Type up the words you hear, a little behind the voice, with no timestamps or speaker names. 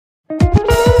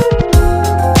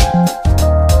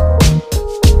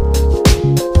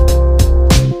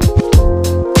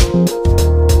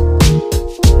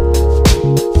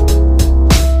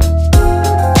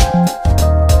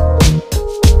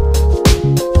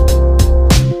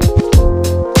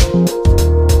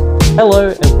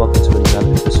Hello and welcome to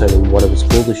another episode of Whatever's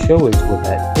Cool, the show where we talk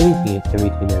about anything and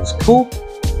everything that is cool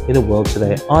in the world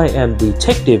today. I am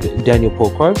Detective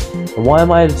Daniel-Paul Adrian, and why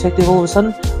am I a detective all of a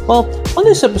sudden? Well, on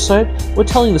this episode, we're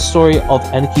telling the story of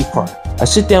Anarchy Pro. I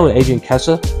sit down with Adrian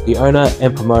Cassar, the owner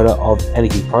and promoter of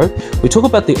Anarchy Pro. We talk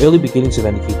about the early beginnings of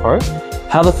Anarchy Pro,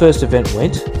 how the first event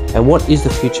went, and what is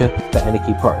the future for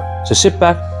Anarchy Pro. So sit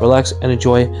back, relax, and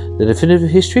enjoy the definitive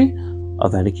history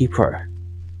of Anarchy Pro.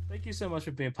 Thank you so much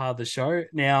for being part of the show.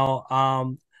 Now,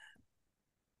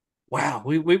 wow,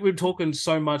 we were talking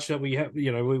so much that we have,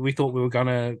 we thought we were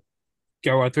gonna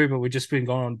go right through, but we've just been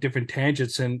going on different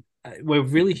tangents, and we're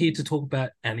really here to talk about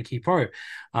Anarchy Pro.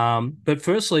 But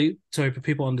firstly, so for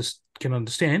people can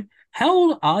understand, how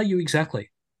old are you exactly?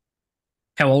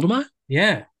 How old am I?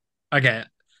 Yeah. Okay.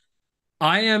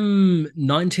 I am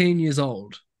 19 years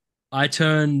old. I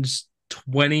turned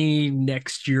 20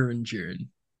 next year in June.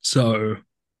 So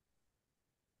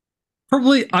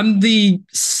probably I'm the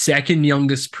second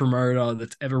youngest promoter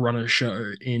that's ever run a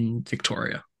show in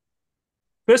Victoria.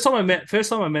 First time I met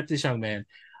this young man.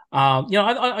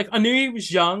 I knew he was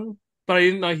young, but I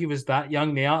didn't know he was that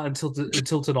young now until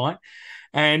tonight.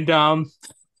 And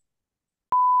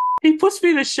he puts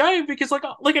me to shame because like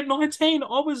at 19,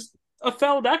 I was a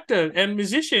failed actor and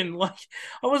musician. Like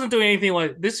I wasn't doing anything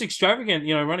like this extravagant,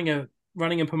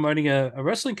 running and promoting a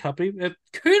wrestling company.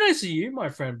 Kudos to you, my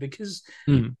friend, because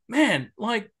man,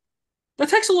 like that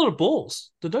takes a lot of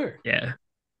balls to do. Yeah.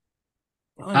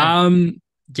 Oh, yeah.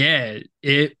 Yeah,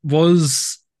 it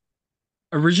was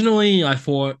originally I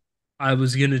thought I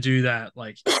was gonna do that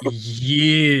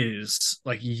years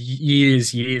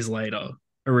later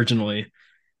originally.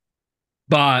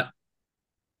 But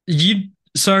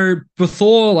so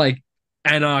before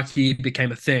Anarchy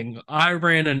became a thing, I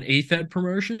ran an EFED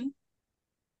promotion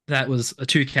that was a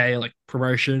 2K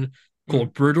promotion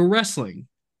called Brutal Wrestling.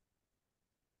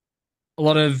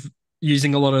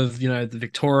 Using a lot of the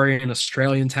Victorian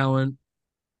Australian talent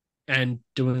and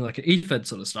doing an EFED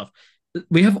sort of stuff.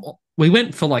 We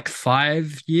went for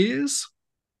 5 years.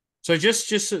 So just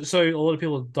so a lot of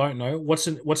people don't know, what's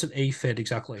an EFED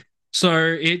exactly?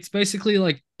 So it's basically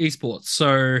like esports.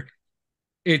 So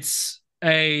it's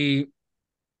trying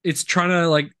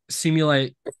to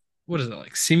simulate, what is it,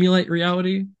 simulate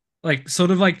reality? Sort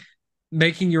of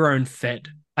making your own Fed.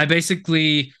 I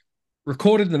basically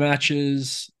recorded the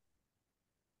matches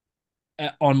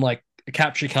on a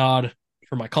capture card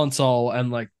from my console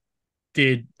and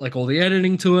did all the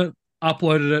editing to it,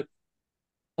 uploaded it.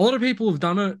 A lot of people have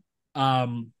done it.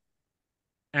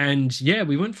 And yeah,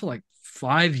 we went for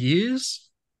 5 years.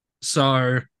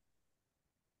 So,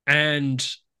 and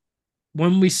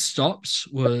when we stopped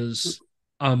was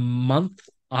a month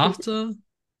after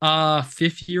our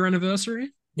 5th year anniversary.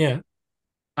 Yeah.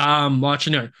 Well,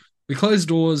 actually, no, we closed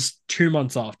doors 2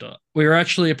 months after. We were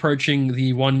actually approaching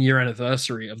the 1 year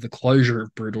anniversary of the closure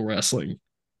of Brutal Wrestling.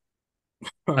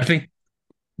 I think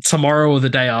tomorrow or the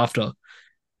day after.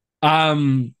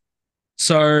 So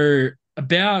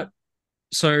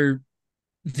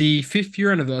the 5th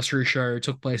year anniversary show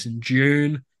took place in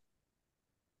June.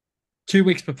 2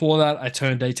 weeks before that, I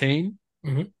turned 18.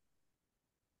 Mm-hmm.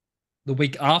 The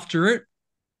week after it,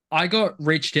 I got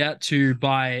reached out to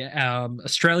by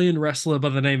Australian wrestler by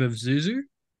the name of Zuzu.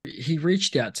 He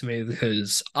reached out to me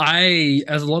because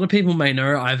as a lot of people may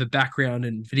know, I have a background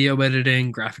in video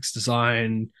editing, graphics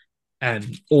design,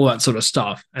 and all that sort of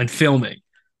stuff, and filming.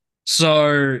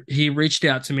 So he reached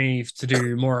out to me to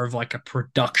do more of a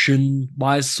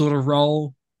production-wise sort of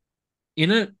role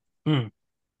in it.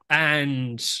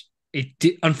 And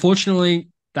unfortunately,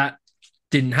 that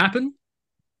didn't happen.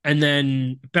 And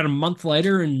then about a month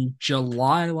later, in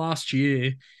July last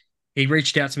year, he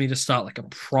reached out to me to start a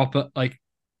proper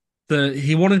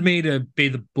he wanted me to be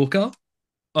the booker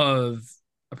of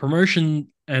a promotion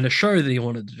and a show that he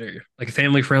wanted to do, a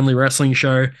family-friendly wrestling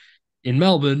show in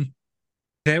Melbourne.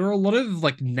 There were a lot of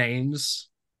names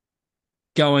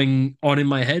going on in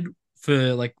my head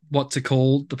for what to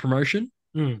call the promotion.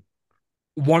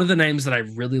 One of the names that I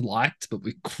really liked, but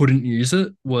we couldn't use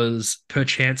it, was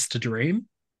Perchance to Dream.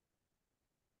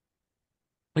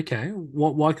 Okay.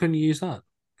 Why couldn't you use that?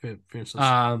 For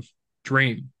instance?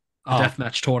 Dream. A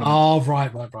deathmatch tournament. Oh,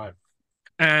 right.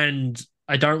 And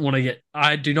I do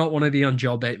not want to be on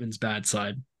Joel Bateman's bad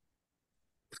side.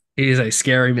 He is a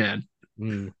scary man.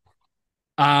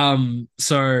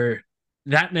 So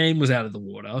that name was out of the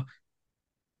water.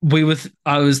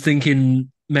 I was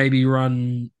thinking maybe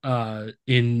run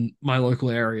in my local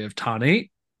area of Tarneit,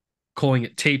 calling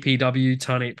it TPW,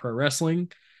 Tarneit Pro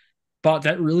Wrestling. But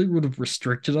that really would have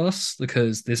restricted us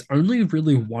because there's only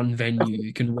really one venue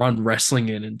you can run wrestling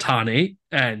in Tarneit,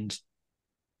 and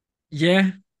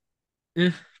yeah,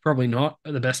 probably not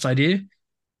the best idea.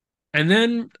 And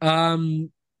then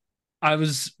I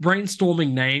was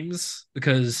brainstorming names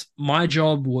because my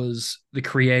job was the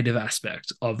creative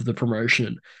aspect of the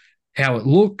promotion, how it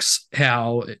looks,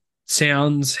 how it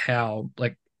sounds, how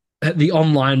like the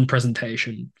online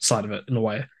presentation side of it in a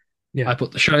way. Yeah. I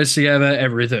put the shows together,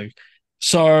 everything.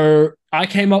 So I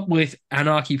came up with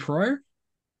Anarchy Pro,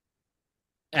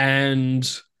 and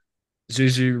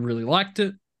Zuzu really liked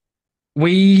it.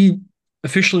 We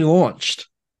officially launched.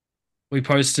 We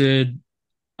posted,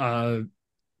 uh,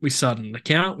 we started an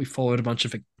account, we followed a bunch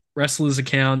of wrestlers'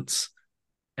 accounts,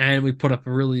 and we put up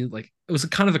a really like it was a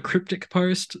kind of a cryptic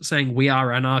post saying "We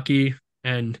are Anarchy,"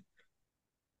 and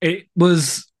it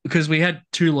was because we had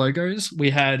two logos. We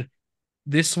had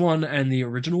this one and the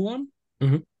original one.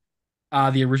 Mhm.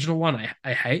 The original one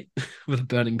I hate with a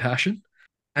burning passion.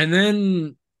 And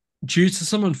then, due to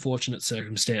some unfortunate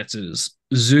circumstances,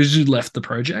 Zuzu left the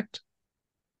project.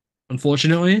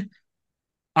 Unfortunately,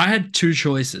 I had two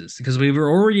choices because we were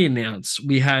already announced.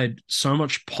 We had so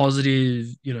much positive,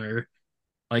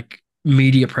 like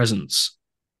media presence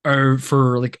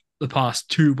for like the past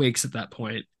 2 weeks at that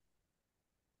point.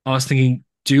 I was thinking,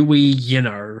 do we,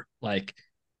 like,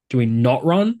 do we not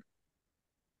run?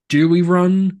 Do we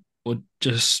run or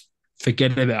just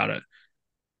forget about it?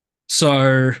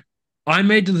 So I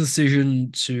made the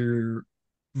decision to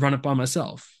run it by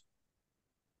myself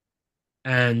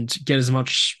and get as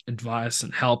much advice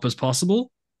and help as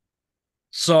possible.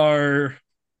 So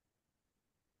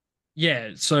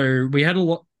yeah, so we had a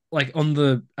lot like on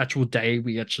the actual day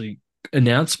we actually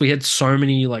announced, we had so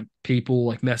many like people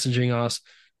like messaging us,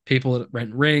 people that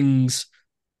rent rings,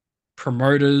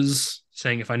 promoters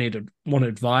saying if I want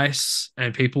advice,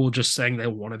 and people just saying they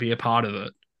want to be a part of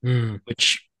it, Mm.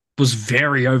 which was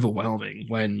very overwhelming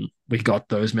when we got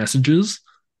those messages.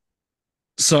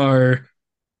 So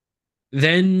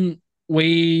then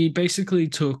we basically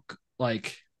took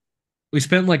like we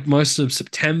spent like most of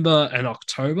September and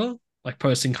October like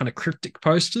posting kind of cryptic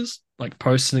posters, like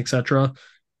posts and etc.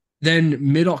 Then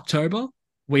mid-October,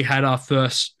 we had our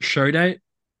first show date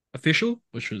official,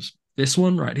 which was this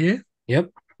one right here,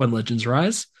 Yep. When Legends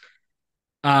Rise.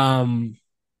 Um,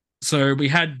 so we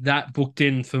had that booked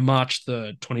in for March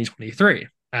 3rd, 2023,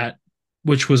 at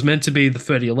which was meant to be the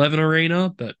 3011 arena,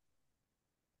 but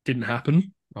didn't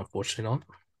happen. Unfortunately not.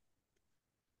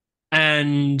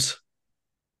 And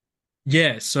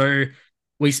yeah, so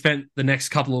we spent the next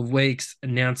couple of weeks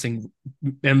announcing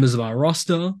members of our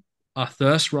roster. Our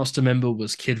first roster member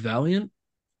was Kid Valiant,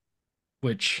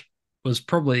 which was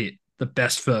probably the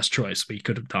best first choice we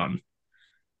could have done.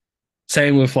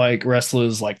 Same with like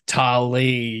wrestlers like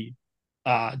Tali,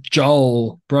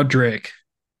 Joel, Broderick,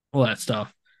 all that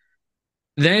stuff.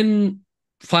 Then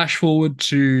flash forward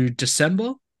to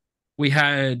December, we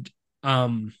had a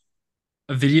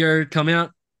video come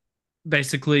out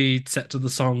basically set to the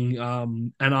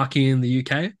song Anarchy in the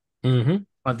UK Mm-hmm.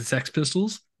 by the Sex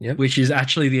Pistols, Yep. which is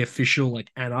actually the official like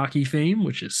Anarchy theme,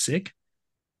 which is sick.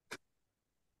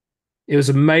 It was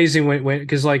amazing when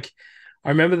because like I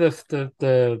remember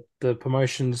the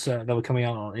promotions that were coming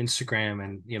out on Instagram,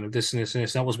 and this and this and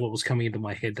this. That was what was coming into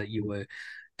my head, that you were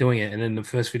doing it. And then the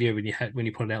first video when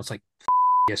you put it out, it's like,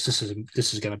 yes, this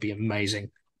is going to be amazing.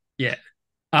 Yeah.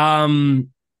 Um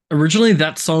Originally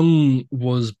that song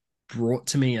was brought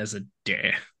to me as a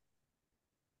dare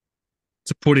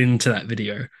to put into that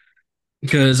video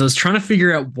because I was trying to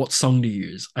figure out what song to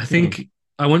use. I think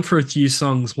I went for a few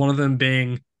songs, one of them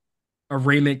being a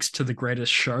remix to The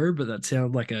Greatest Show, but that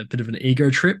sounded like a bit of an ego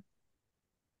trip.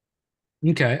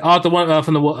 Okay. Oh, the one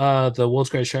from the World's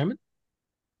Greatest Showman.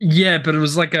 Yeah, but it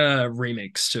was like a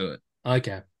remix to it.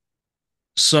 Okay.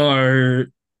 So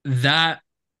that,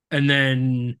 and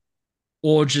then,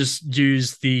 or just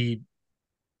use the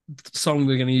song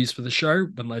we're going to use for the show,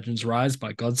 When Legends Rise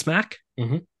by Godsmack.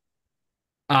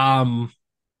 Mm-hmm.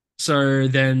 So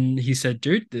then he said,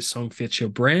 dude, this song fits your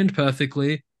brand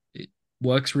perfectly. It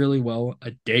works really well.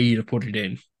 I dare you to put it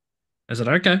in. I said,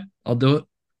 okay, I'll do it.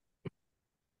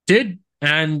 Did.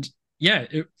 And yeah,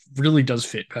 it really does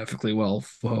fit perfectly well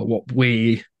for what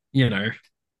we,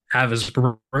 have as a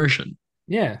promotion.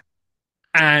 Yeah.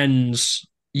 And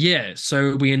yeah,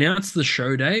 so we announced the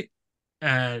show date,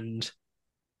 and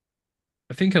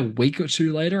I think a week or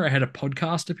two later, I had a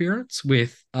podcast appearance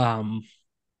with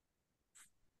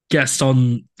guest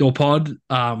on your pod,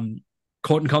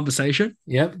 Caught in Conversation.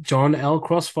 Yep. John L.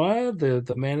 Crossfire,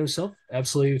 the man himself.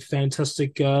 Absolutely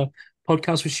fantastic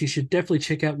podcast, which you should definitely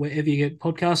check out wherever you get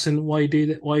podcasts. And while you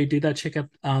do that, check out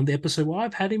the episode where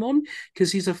I've had him on,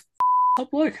 because he's a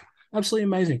top bloke. Absolutely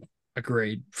amazing.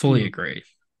 Agreed. Fully agreed.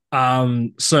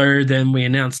 So then we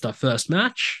announced our first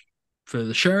match for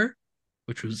the show,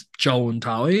 which was Joel and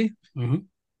Tali. Mhm.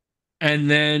 And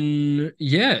then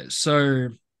yeah, so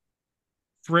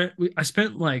I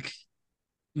spent like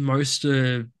most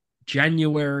of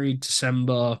January,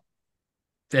 December,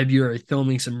 February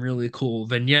filming some really cool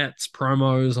vignettes,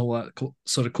 promos, all that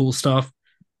sort of cool stuff.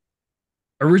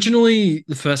 Originally,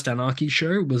 the first Anarchy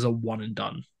show was a one and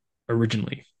done.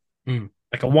 Originally, Mm.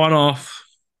 like a one off.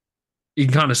 You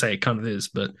can kind of say it kind of is,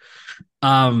 but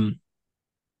um,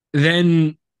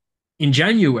 then in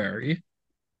January,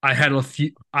 I had a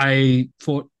few. I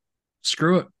thought,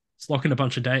 screw it, let's lock in a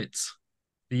bunch of dates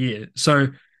the year. So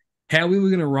how we were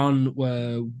going to run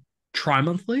were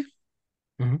tri-monthly.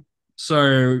 Mhm.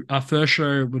 So our first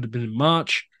show would have been in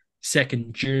March,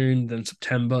 second June, then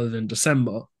September, then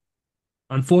December.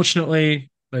 Unfortunately,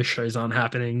 those shows aren't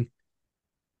happening.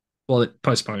 Well, it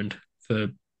postponed for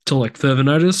till like further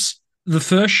notice. The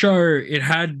first show, it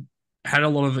had a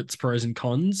lot of its pros and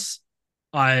cons.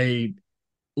 I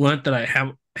learned that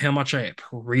how much I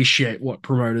appreciate what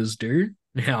promoters do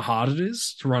and how hard it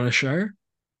is to run a show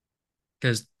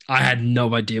because I had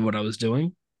no idea what I was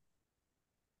doing.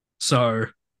 So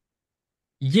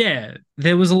yeah,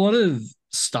 there was a lot of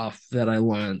stuff that I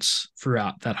learned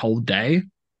throughout that whole day,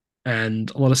 and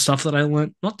a lot of stuff that I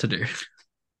learned not to do.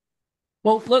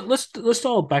 Well, let's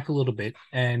dial back a little bit,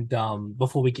 and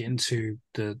before we get into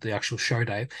the actual show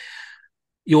day,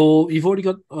 you've already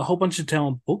got a whole bunch of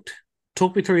talent booked.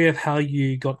 Talk me through of how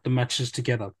you got the matches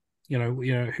together.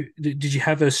 Did you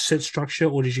have a set structure,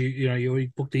 or did you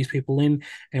already book these people in?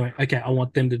 Anyway, okay, I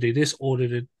want them to do this, or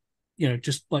did it,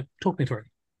 just like talk me through it.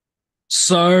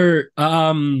 So,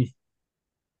 I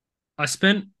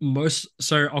spent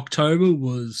October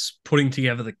was putting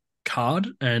together the card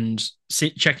and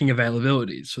checking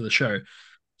availabilities for the show.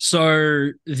 So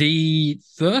the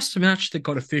first match that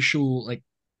got official, like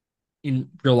in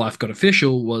real life, got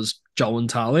official was Joel and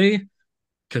Tali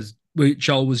because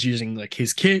Joel was using like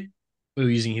his kit. We were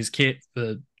using his kit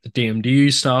for the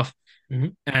DMDU stuff,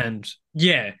 and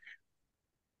yeah.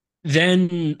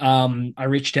 Then I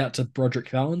reached out to Broderick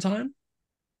Valentine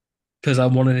because I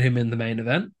wanted him in the main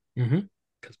event Mm-hmm.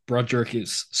 because Broderick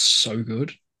is so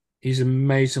good. He's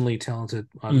amazingly talented.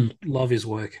 I love his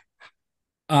work.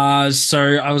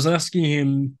 So I was asking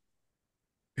him,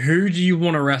 who do you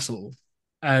want to wrestle?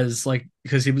 As like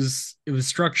because it was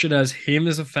structured as him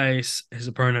as a face, his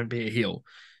opponent be a heel.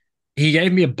 He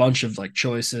gave me a bunch of like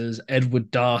choices: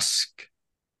 Edward Dusk,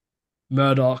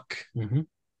 Murdoch,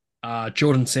 Mm-hmm.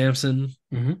 Jordan Sampson,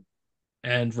 Mm-hmm.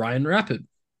 and Ryan Rapid.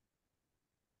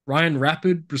 Ryan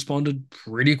Rapid responded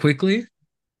pretty quickly.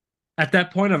 At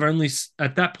that point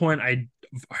I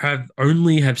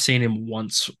have seen him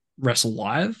once wrestle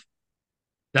live.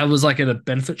 That was like at a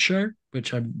benefit show,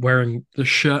 which I'm wearing the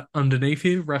shirt underneath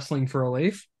here, Wrestling for a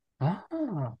Leaf. Ah,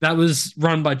 That was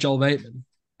run by Joel Bateman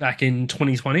back in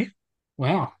 2020.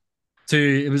 wow. So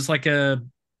it was like a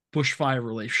bushfire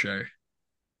relief show.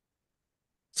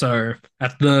 So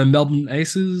at the Melbourne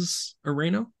Aces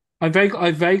Arena. I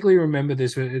vaguely remember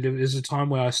this, but it was a time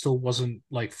where I still wasn't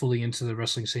like fully into the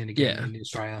wrestling scene again Yeah. in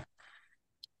Australia.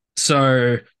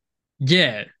 So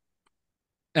yeah.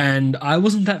 And I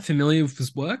wasn't that familiar with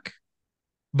his work.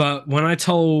 But when I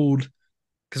told,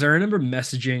 because I remember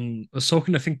messaging, I was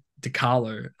talking, I think, to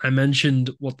Carlo, I mentioned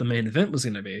what the main event was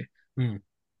going to be. Hmm.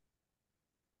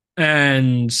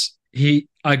 And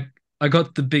I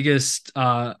got the biggest,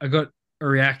 I got a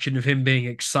reaction of him being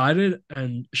excited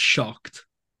and shocked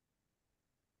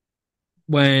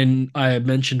when I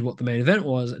mentioned what the main event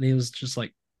was. And he was just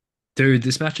like, dude,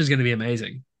 this match is going to be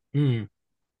amazing. Hmm.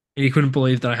 And he couldn't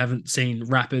believe that I haven't seen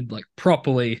Rapid like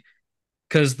properly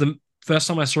because the first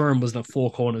time I saw him was the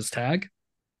Four Corners tag.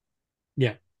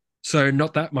 Yeah. So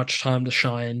not that much time to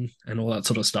shine and all that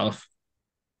sort of stuff.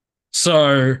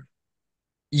 So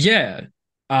yeah,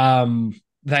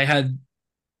 they had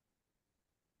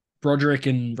Broderick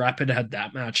and Rapid had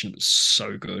that match and it was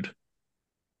so good.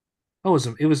 It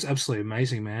was absolutely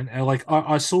amazing, man. And like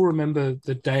I still remember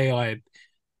the day I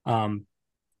um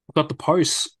got the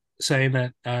post saying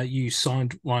that you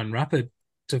signed Ryan Rapid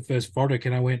to first product,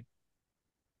 and I went,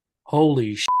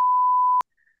 holy sh-.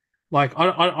 Like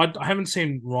I haven't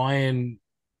seen Ryan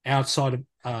outside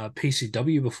of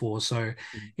PCW before, so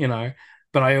you know.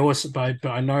 But but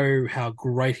I know how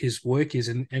great his work is,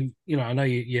 and I know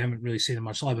you haven't really seen him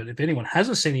much live. But if anyone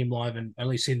hasn't seen him live and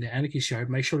only seen the Anarchy show,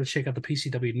 make sure to check out the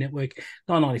PCW Network,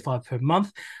 $9.95 per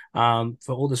month,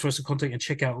 for all this wrestling content, and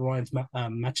check out Ryan's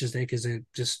matches there because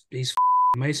he's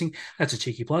amazing. That's a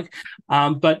cheeky plug.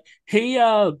 But he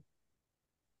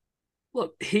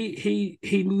look,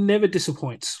 he never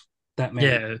disappoints. that man.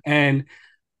 Yeah. And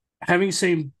having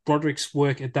seen Broderick's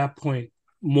work at that point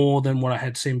more than what I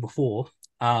had seen before,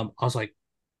 I was like,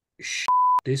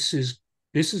 this is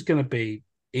going to be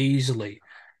easily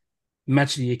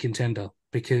match of the year contender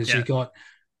because you Yeah. got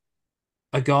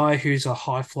a guy who's a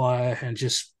high flyer and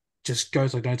just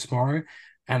goes like no tomorrow,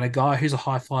 and a guy who's a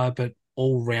high flyer but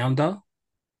all rounder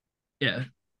Yeah.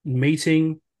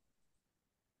 meeting.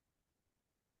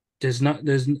 There's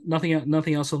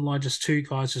nothing else on the line. Just two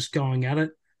guys just going at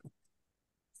it.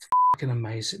 Fucking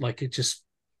amazing! Like it just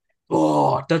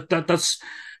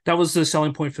that was the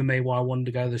selling point for me why I wanted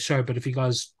to go to the show. But if you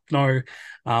guys know,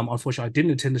 unfortunately, I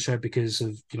didn't attend the show because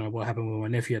of what happened with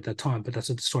my nephew at that time. But that's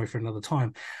a story for another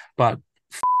time. But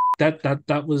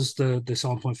that was the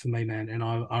selling point for me, man. And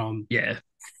I Yeah.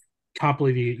 can't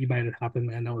believe you made it happen,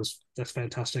 man. That's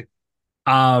fantastic.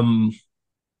 And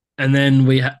then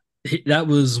that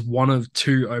was one of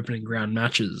two opening round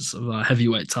matches of the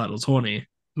heavyweight title tourney.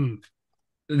 Hmm.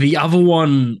 The other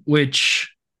one, which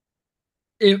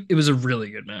it was a really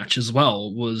good match as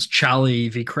well, was Charlie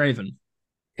v Craven.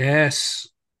 Yes.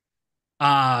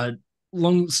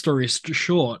 Long story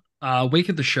short, week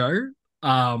of the show.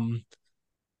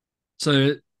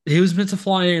 So he was meant to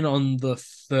fly in on the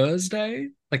Thursday,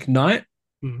 like night,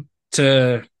 Hmm.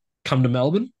 to come to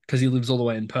Melbourne because he lives all the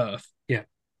way in Perth. Yeah.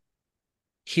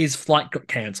 His flight got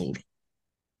cancelled.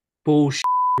 Bullshit.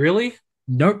 Really?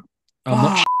 Nope. I'm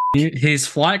not Fuck. shitting you. His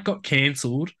flight got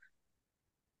cancelled,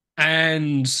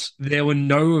 and there were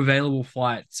no available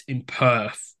flights in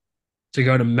Perth to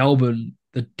go to Melbourne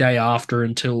the day after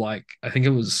until like I think it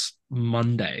was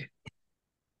Monday.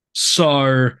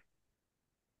 So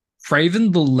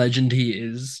Craven, the legend he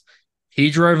is, he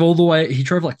drove all the way. He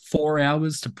drove like 4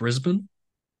 hours to Brisbane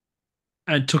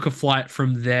and took a flight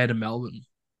from there to Melbourne.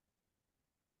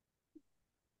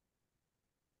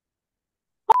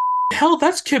 Hell,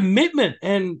 that's commitment.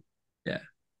 And Yeah.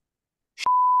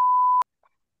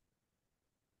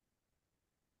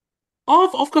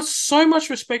 I've got so much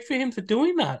respect for him for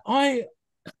doing that.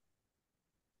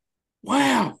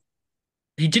 Wow.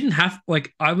 He didn't have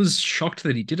like I was shocked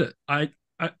that he did it. I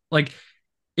like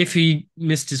if he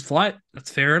missed his flight,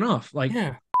 that's fair enough. Like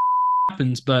Yeah.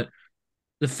 happens, but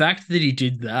the fact that he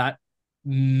did that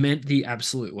meant the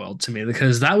absolute world to me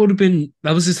because that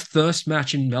was his first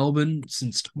match in Melbourne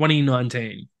since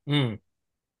 2019. Mm.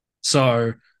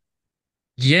 So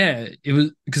yeah, it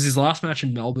was because his last match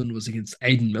in Melbourne was against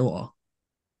Aiden Miller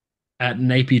at an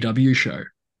APW show.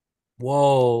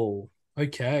 Whoa.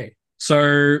 Okay.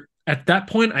 So at that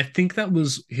point, I think that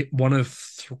was one of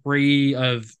three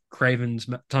of Craven's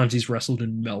times he's wrestled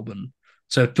in Melbourne.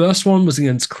 So first one was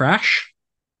against Crash,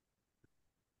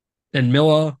 then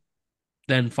Miller,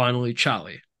 then finally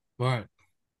Charlie. Right.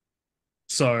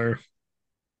 So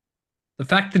the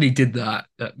fact that he did that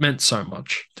meant so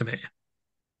much to me.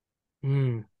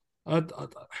 Mm.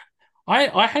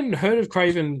 I hadn't heard of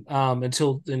Craven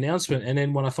until the announcement, and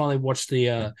then when I finally watched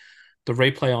the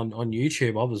replay on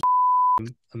YouTube, I was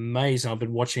amazed. I've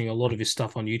been watching a lot of his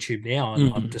stuff on YouTube now,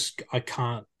 and I just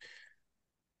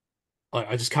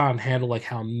can't handle like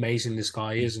how amazing this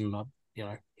guy is, and he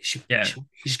should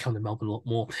come to Melbourne a lot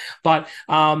more. But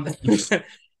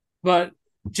but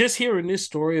just hearing this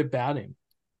story about him,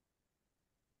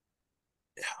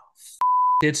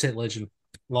 dead set legend.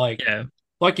 Like Yeah.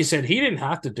 like you said, he didn't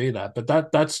have to do that, but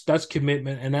that's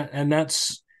commitment, and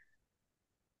that's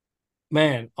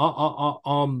man.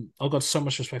 I've got so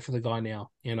much respect for the guy now.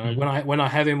 When I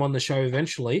have him on the show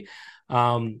eventually,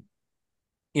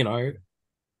 you know,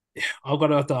 I've got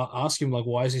to have to ask him like,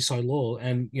 why is he so loyal?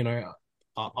 And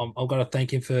I've got to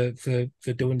thank him for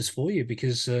doing this for you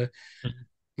because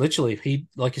literally, he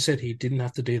like you said, he didn't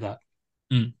have to do that.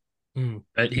 Mm. Mm.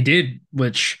 But he did,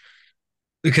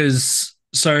 because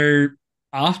so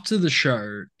after the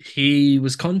show, he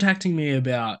was contacting me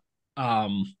about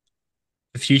the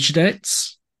future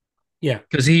dates. Yeah.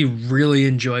 Because he really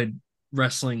enjoyed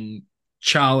wrestling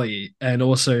Charlie and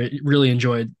also really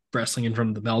enjoyed wrestling in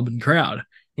front of the Melbourne crowd.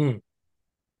 Mm.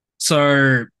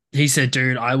 So he said,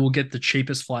 dude, I will get the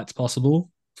cheapest flights possible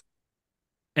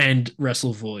and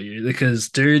wrestle for you because,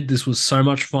 dude, this was so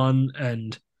much fun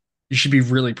and you should be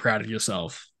really proud of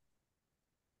yourself.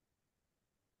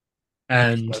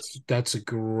 And that's a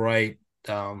great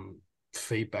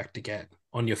feedback to get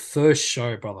on your first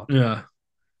show, brother. yeah.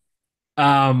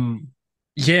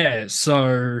 Yeah,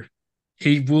 so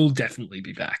he will definitely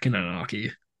be back in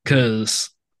Anarchy because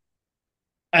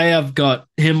I've got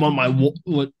him on my wall.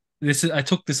 I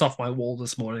took this off my wall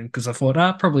this morning because I thought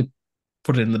I'd probably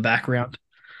put it in the background.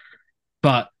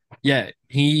 But yeah,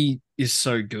 he is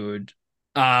so good.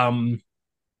 I'm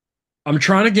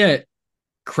trying to get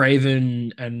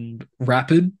Craven and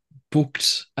Rapid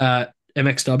booked at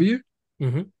MXW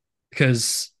Mm-hmm.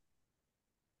 because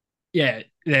yeah,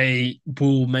 they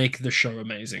will make the show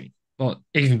amazing. Well,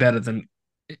 even better than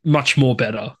much more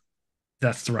better.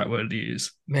 That's the right word to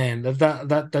use. Man,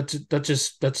 that's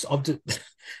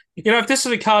you know, if this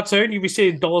is a cartoon, you'd be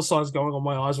seeing dollar signs going on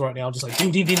my eyes right now, just like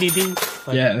ding ding ding ding ding.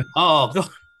 Like, Yeah. oh God.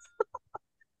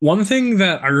 One thing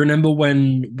that I remember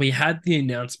when we had the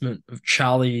announcement of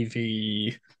Charlie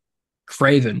v.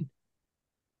 Craven,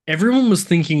 everyone was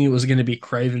thinking it was going to be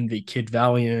Craven v. Kid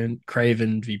Valiant,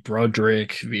 Craven v.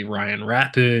 Broderick, v. Ryan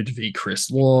Rapid, v. Chris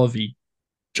Law, v.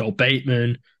 Joel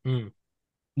Bateman. Hmm.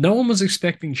 No one was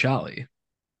expecting Charlie.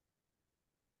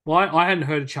 Well, I hadn't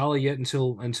heard of Charlie yet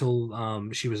until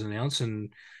she was announced,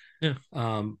 and Yeah.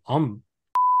 I'm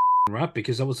right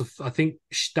because I think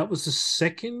that was the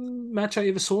second match I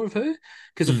ever saw of her,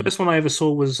 because the first one I ever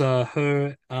saw was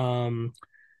her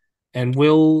and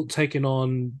Will taking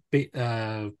on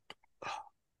I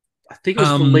think it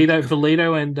was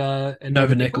Toledo and Nova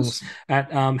Nova Nichols Nichols.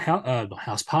 at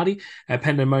House Party at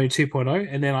Pandemonium 2.0,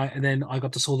 and then I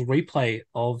got to saw the replay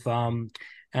of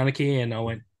Anarchy, and I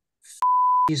went,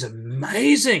 he's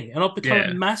amazing, and I've become a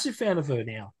Yeah. massive fan of her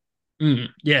now.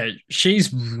 Yeah,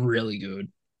 she's really good.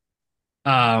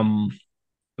 I'm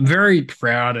very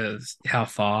proud of how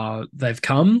far they've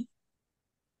come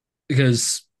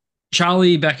because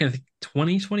Charlie back in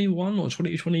 2021 or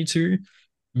 2022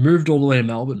 moved all the way to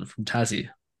Melbourne from Tassie.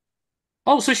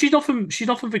 Oh, so she's not from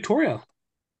Victoria.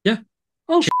 Yeah.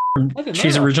 Oh, I didn't know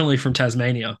She's that. originally from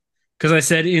Tasmania because I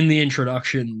said in the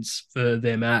introductions for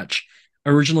their match,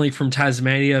 originally from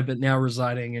Tasmania, but now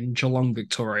residing in Geelong,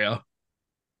 Victoria.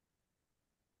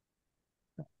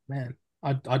 Man,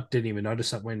 I didn't even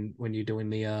notice that when you're doing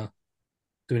the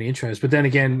intros. But then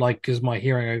again, like because my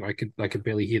hearing, I could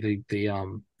barely hear the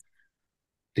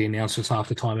announcements half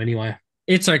the time anyway.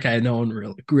 It's okay. No one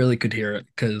really could hear it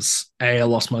because A, I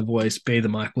lost my voice, B, the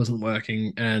mic wasn't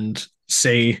working, and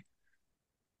C,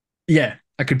 yeah,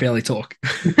 I could barely talk.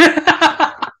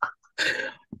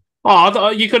 Oh,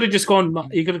 you could have just gone.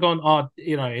 You could have gone. Oh,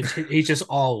 you know, he's just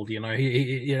old. You know,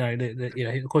 you know,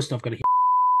 of course, I've got to hear.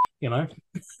 You know,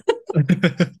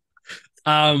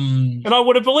 um, and I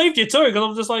would have believed you too, because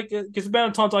I'm just like, because the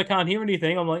amount of times I can't hear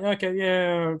anything, I'm like, okay,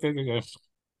 yeah, go.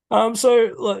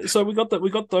 So we got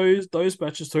those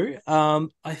matches through.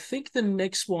 I think the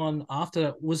next one after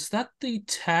that was that the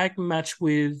tag match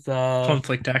with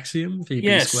Conflict Axiom,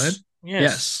 VB Squared.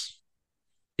 yes.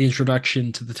 The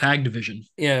introduction to the tag division.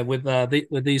 Yeah, with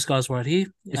with these guys weren't here.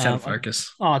 It's out of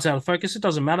focus. Oh, it's out of focus. It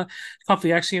doesn't matter.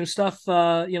 Conflict Axiom stuff.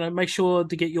 You know, make sure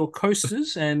to get your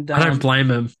coasters and I don't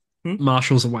blame him. Hmm?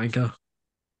 Marshall's a wanker.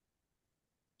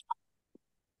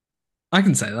 I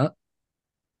can say that.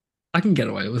 I can get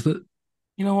away with it.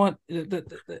 you know what?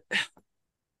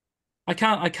 I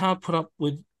can't put up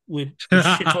with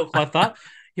shit talk like that.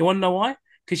 You want to know why?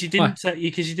 Because you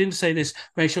didn't say this.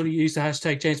 Make sure you use the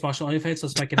hashtag James Marshall on your face.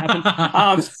 Let's make it happen.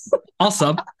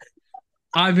 Also,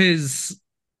 I'm his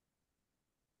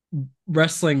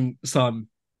wrestling son.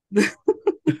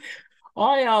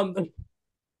 I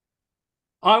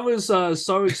was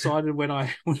so excited when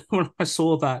when I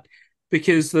saw that,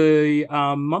 because the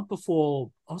month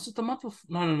before, was it the month before?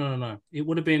 No. It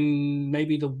would have been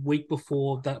maybe the week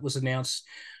before that was announced.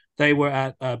 They were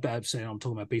at I'm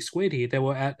talking about B Squared here. They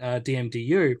were at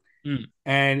DMDU,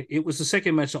 and it was the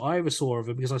second match that I ever saw of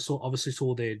it, because I obviously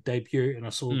saw their debut, and I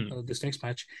saw this next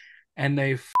match, and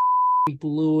they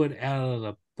blew it out of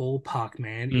the ballpark,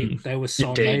 man. They were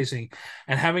so amazing,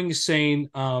 and having seen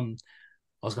I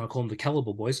was going to call them the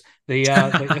Caliber Boys. The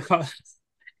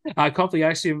Conflict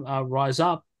Axiom rise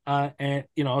up, and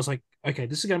you know, I was like, okay,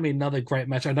 this is going to be another great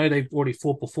match. I know they've already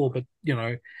fought before, but you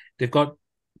know, they've got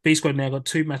B Squad now got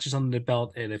 2 matches under their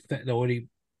belt, and they're already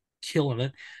killing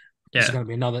it. Yeah. This is going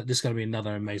to be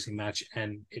another amazing match,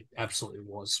 and it absolutely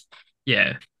was.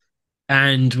 Yeah,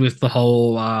 and with the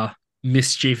whole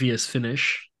mischievous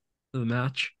finish of the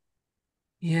match.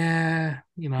 Yeah,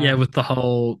 you know. Yeah, with the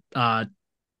whole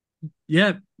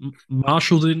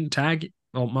Marshall didn't tag.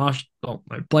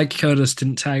 Blake Curtis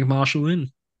didn't tag Marshall in.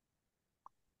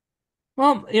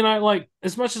 Well, you know, like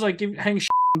as much as I hang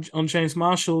on James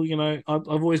Marshall, you know, I've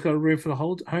always got a room for the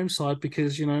whole home side,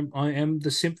 because you know I am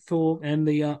the simp for and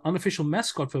the unofficial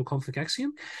mascot for Conflict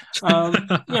Axiom.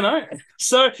 You know,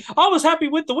 so I was happy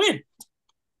with the win.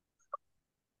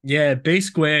 Yeah, B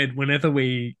Squared. Whenever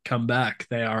we come back,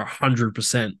 they are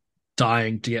 100%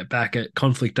 dying to get back at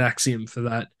Conflict Axiom for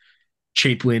that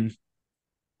cheap win.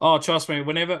 Oh, trust me.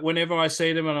 Whenever I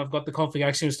see them and I've got the Conflict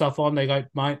Axiom stuff on, they go,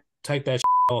 "Mate, take that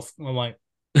off." I'm like,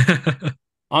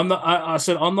 I'm not. I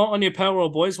said I'm not on your payroll,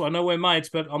 boys. Well, I know we're mates,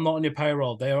 but I'm not on your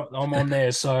payroll. I'm on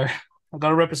there, so I got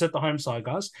to represent the home side,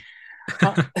 guys.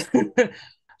 Uh,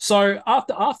 so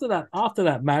after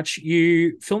that match,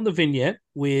 you filmed a vignette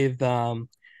with an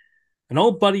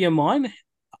old buddy of mine.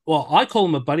 Well, I call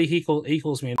him a buddy. He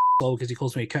calls me an asshole because he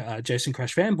calls me Jason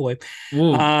Crash fanboy.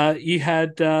 You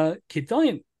had Kid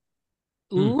Valiant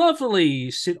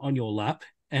lovely sit on your lap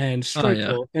and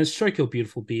stroke your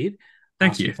beautiful beard.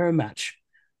 Thank you for a match.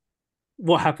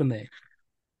 What happened there?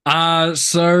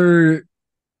 So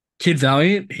Kid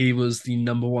Valiant, he was the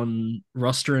number one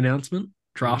roster announcement,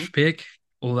 draft pick,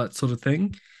 all that sort of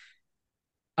thing.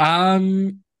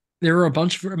 There were a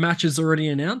bunch of matches already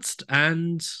announced,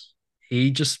 and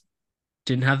he just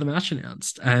didn't have the match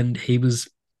announced. And he was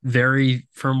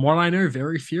from what I know,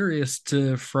 very furious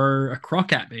to throw a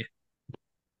crock at me.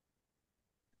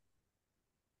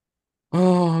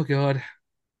 Oh God.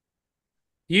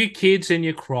 You kids and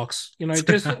your Crocs,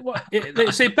 just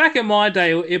see. Back in my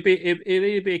day, it'd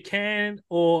either be a can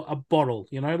or a bottle.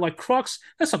 Like Crocs,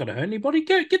 that's not going to hurt anybody.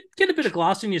 Get a bit of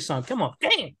glass in your son. Come on,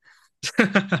 damn.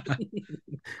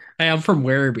 Hey, I'm from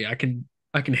Werribee. I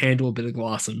can handle a bit of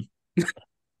glassing.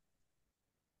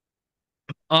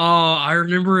 Oh, I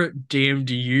remember at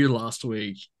DMDU last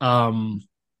week. I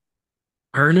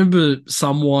remember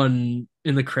someone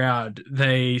in the crowd,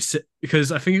 they said,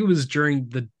 because I think it was during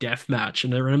the death match,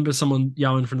 and I remember someone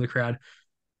yelling from the crowd,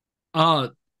 I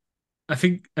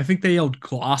think they yelled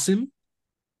glass him.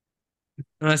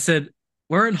 And I said,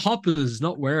 we're in Hoppers,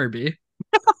 not Werribee.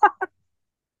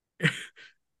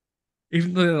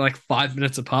 Even though they're like 5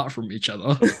 minutes apart from each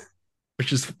other,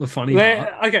 which is the funny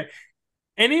part. Okay.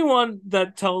 Anyone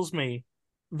that tells me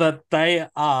that they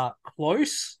are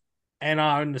close and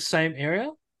are in the same area,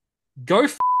 go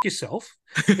yourself,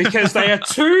 because they are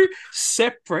two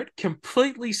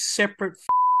completely separate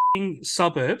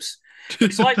suburbs.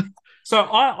 It's like, so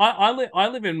I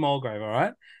live in Mulgrave, all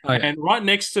right, and right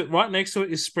next to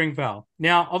it is Springvale.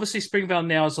 Now, obviously, Springvale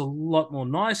now is a lot more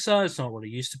nicer. It's not what it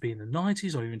used to be in the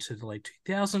 90s or even to the late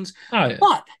 2000s.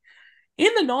 But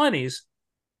in the 90s,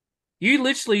 you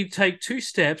literally take 2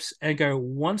 steps and go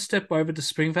 1 step over to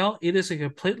Springvale. It is a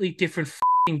completely different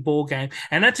ball game,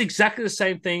 and that's exactly the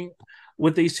same thing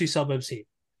with these 2 suburbs here.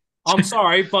 I'm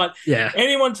sorry, but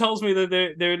anyone tells me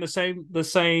that they're in the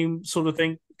same sort of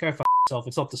thing, go f yourself.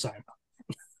 It's not the same.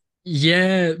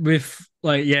 With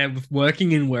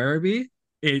working in Werribee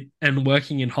and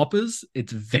working in Hoppers,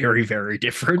 it's very, very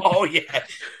different. Oh yeah,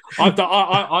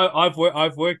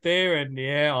 I've worked there, and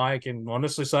I can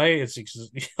honestly say it's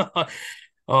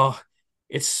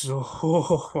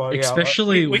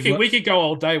especially we could go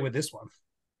all day with this one.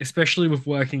 Especially with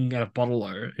working at a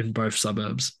bottle-o in both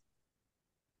suburbs.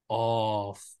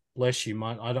 Oh, bless you,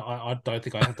 mate. I don't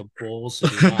think I have the balls to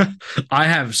do that. I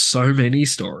have so many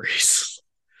stories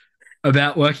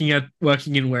about working in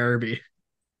Werribee.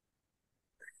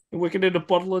 Working in a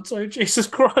bottle, oh Jesus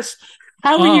Christ!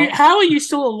 How are you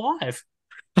still alive?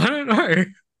 I don't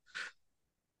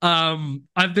know.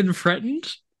 I've been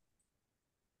threatened.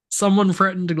 Someone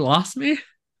threatened to glass me.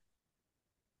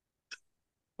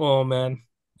 Oh man.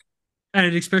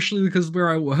 And especially because where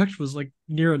I worked was like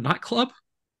near a nightclub.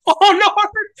 Oh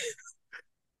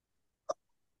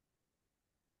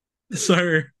no!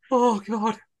 So, oh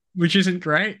God, which isn't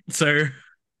great. So,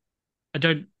 I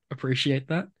don't appreciate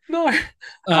that. No.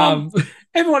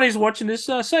 Everyone who's watching this,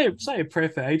 say a prayer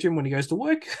for Adrian when he goes to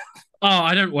work. Oh,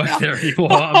 I don't work there anymore.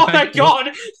 Oh my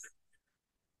God.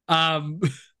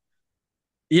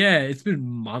 Yeah, it's been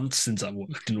months since I've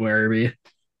worked in Werribee.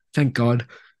 Thank God.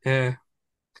 Yeah.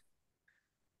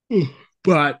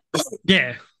 But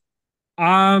yeah.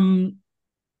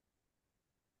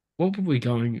 What were we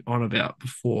going on about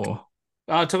before?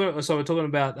 We're talking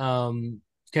about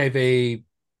KV.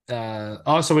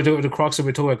 So we're doing the Crocs, and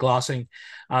we're talking about glassing.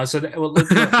 So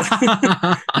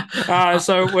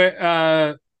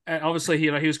we're obviously he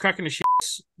was cracking the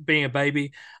shits being a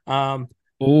baby. KV,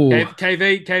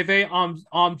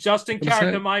 I'm just in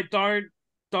character, mate. Don't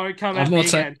come at me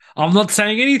again. I'm not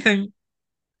saying anything.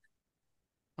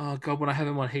 Oh God, when I have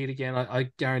him on heat again, I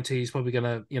guarantee he's probably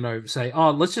gonna, say, "Oh,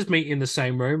 let's just meet in the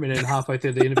same room," and then halfway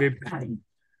through the interview,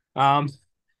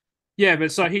 yeah.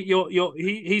 But so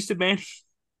he's the man.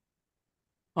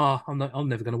 Oh, I'm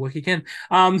never gonna work again.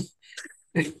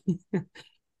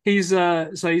 He's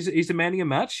demanding a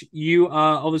match. You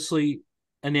are obviously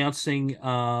announcing.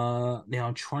 Now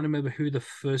I'm trying to remember who the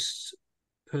first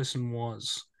person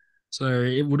was. So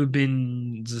it would have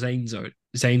been Zane Zodiac.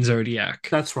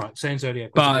 That's right, Zane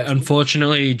Zodiac. But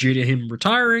unfortunately, due to him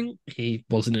retiring, he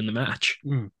wasn't in the match.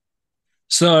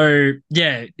 So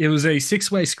yeah, it was a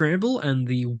six-way scramble, and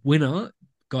the winner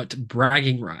got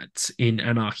bragging rights in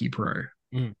Anarchy Pro.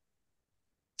 Mm.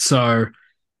 So,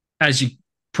 as you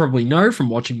probably know from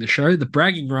watching the show, the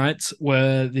bragging rights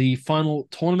were the final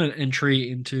tournament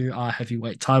entry into our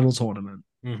heavyweight title tournament,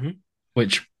 Mm-hmm.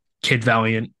 which Kid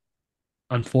Valiant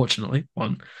unfortunately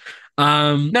won.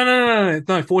 No.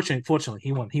 Fortunately,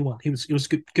 he won. It was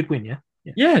a good win. Yeah.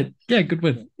 Yeah, good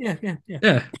win. Yeah.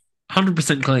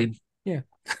 100% clean. Yeah.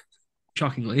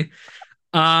 Shockingly.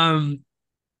 And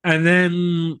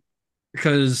then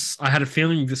because I had a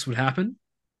feeling this would happen,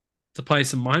 to play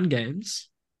some mind games,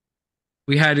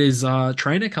 we had his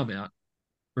trainer come out,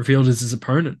 revealed as his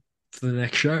opponent for the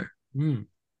next show, Mm.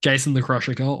 Jason the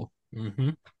Crusher Cole.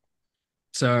 Mm-hmm.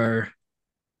 So it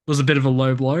was a bit of a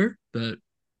low blow, but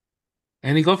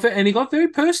And he got very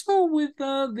personal with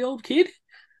the old kid.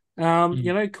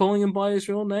 Calling him by his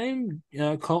real name.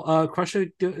 Crusher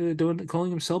calling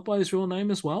himself by his real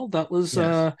name as well. That was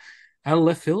yes. out of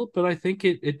left field, but I think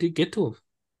it did get to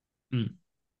him.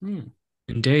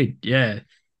 Indeed, yeah.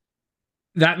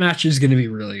 That match is going to be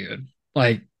really good.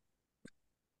 Like,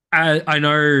 I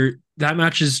know that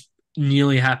match has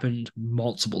nearly happened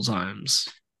multiple times.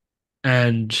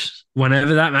 And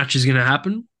whenever that match is going to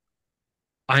happen,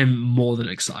 I'm more than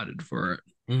excited for it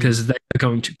because they're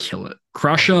going to kill it.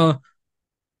 Crusher,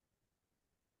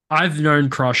 I've known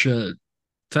Crusher.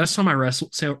 First time I saw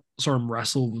him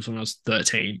wrestle was when I was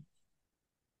 13.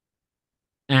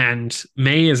 And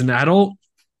me as an adult,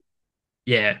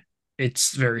 yeah,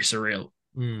 it's very surreal.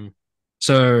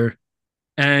 So,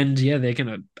 and yeah, they're going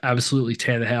to absolutely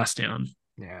tear the house down.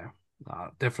 Yeah,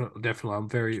 definitely. I'm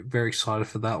very, very excited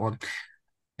for that one.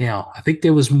 Now, I think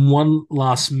there was one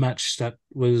last match that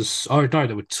was. Oh no,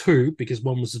 there were two because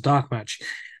one was the dark match.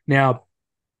 Now,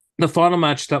 the final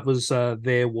match that was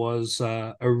there was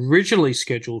originally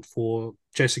scheduled for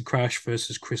Jason Crash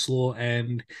versus Chris Law,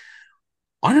 and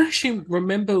I don't actually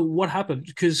remember what happened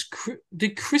because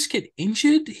did Chris get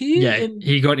injured here? Yeah,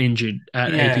 he got injured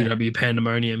at Yeah. APW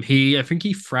Pandemonium. I think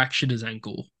he fractured his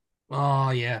ankle.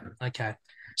 Oh yeah, okay.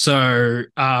 So,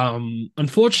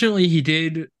 unfortunately, he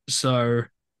did. So,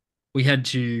 we had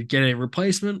to get a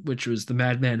replacement, which was the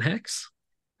Madman Hex.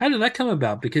 How did that come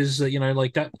about? Because that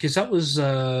was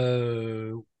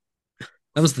the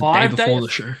day before the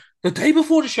show. The day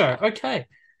before the show. Okay,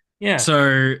 yeah.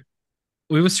 So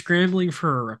we were scrambling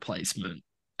for a replacement,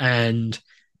 and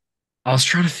I was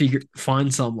trying to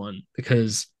find someone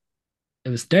because it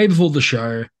was the day before the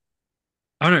show.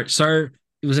 I don't know. So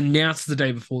it was announced the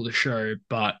day before the show,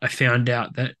 but I found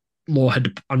out that Law had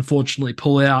to unfortunately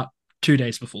pull out 2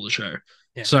 days before the show.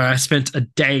 Yeah. So I spent a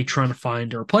day trying to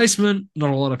find a replacement.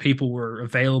 Not a lot of people were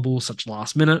available, such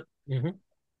last minute. Mm-hmm.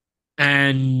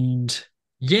 And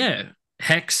yeah,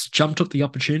 Hex jumped at the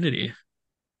opportunity.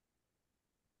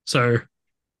 So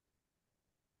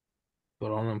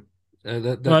good on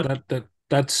him.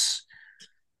 That's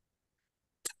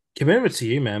commitment to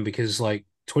you, man. Because like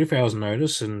 24 hours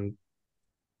notice and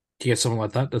to get something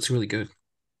like that, that's really good.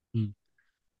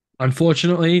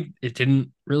 Unfortunately, it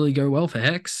didn't really go well for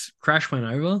Hex. Crash went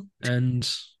over, and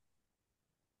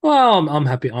well, I'm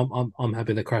happy. I'm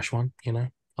happy the Crash won. You know,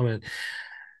 I mean,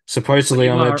 supposedly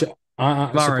you I'm are, a you are a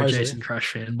supposedly. Jason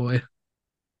Crash fanboy.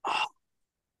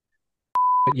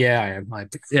 Yeah, I am.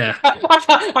 Yeah,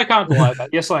 I can't lie that.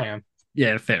 Yes, I am.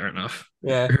 Yeah, fair enough.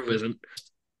 Yeah. Who isn't?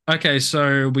 Okay,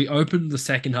 so we opened the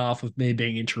second half of me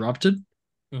being interrupted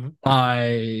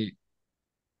by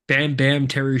Bam Bam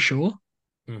Terry Shaw.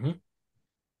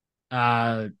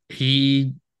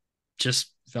 He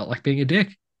just felt like being a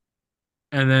dick.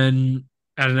 And then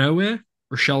out of nowhere,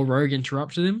 Rochelle Rogue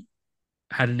interrupted him,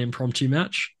 had an impromptu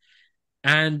match,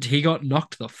 and he got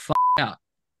knocked the fuck out.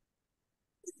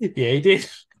 Yeah, he did.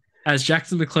 As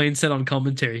Jackson McLean said on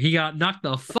commentary, he got knocked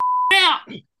the fuck out.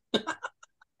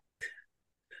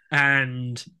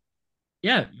 And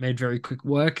yeah, made very quick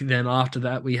work. Then after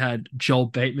that, we had Joel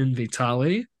Bateman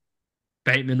Vitali.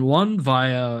 Bateman won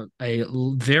via a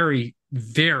very,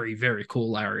 very, very cool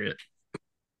lariat.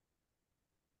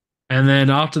 And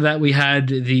then after that, we had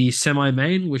the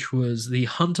semi-main, which was the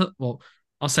Hunter. Well,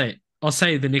 I'll say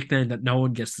the nickname that no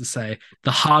one gets to say: the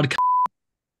hard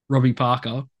Robbie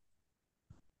Parker.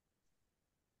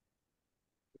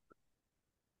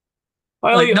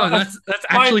 That's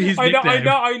actually his nickname.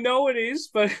 I know it is,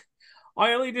 but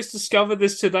I only just discovered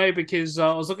this today because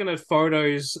I was looking at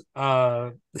photos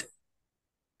of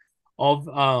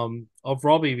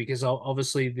Robbie because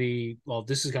obviously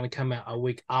this is going to come out a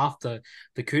week after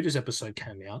the Cooters episode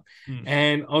came out,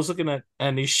 and I was looking at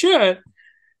his shirt.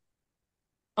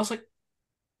 I was like,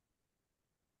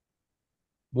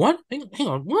 what? Hang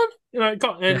on, what? Yeah.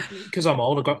 Because I'm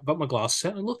old, I got my glasses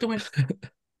out and looked and went,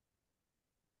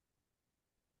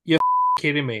 you're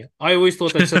kidding me. I always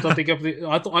thought that said something up.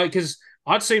 I thought because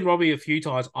I'd seen Robbie a few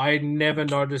times. I had never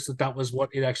noticed that was what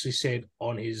it actually said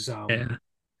on his Yeah.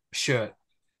 shirt.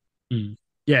 Mm.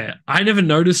 Yeah. I never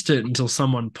noticed it until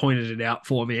someone pointed it out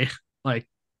for me. Like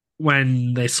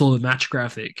when they saw the match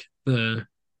graphic, the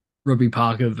Robbie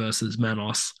Parker versus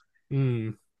Manos.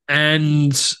 Mm.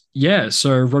 And yeah,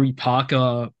 so Robbie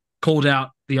Parker called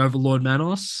out the Overlord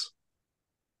Manos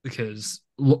because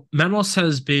Manos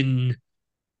has been,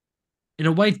 in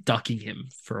a way, ducking him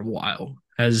for a while.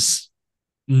 Has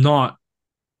not.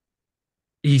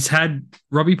 He's had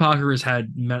Robbie Parker has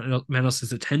had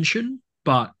Manos' attention,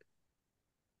 but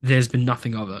there's been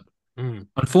nothing of it. Mm.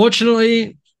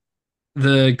 Unfortunately,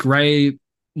 the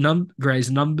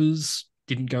Gray's numbers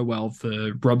didn't go well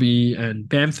for Robbie and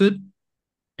Bamford,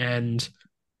 and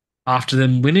after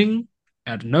them winning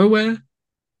out of nowhere,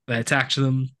 they attacked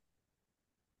them,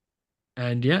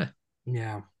 and yeah,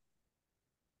 Yeah.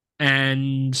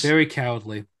 and Very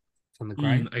cowardly from the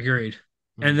Grey. agreed.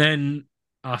 Mm. And then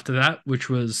after that, which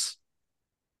was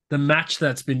the match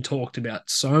that's been talked about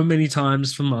so many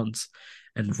times for months,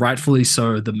 and rightfully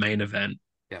so, the main event.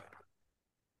 Yep.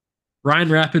 Ryan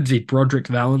Rapid v. Broderick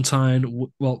Valentine.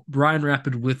 Well, Ryan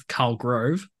Rapid with Carl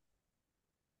Grove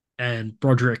and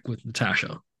Broderick with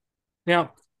Natasha.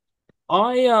 Now,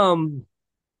 I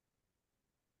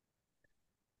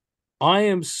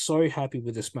am so happy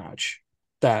with this match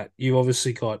that you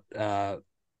obviously got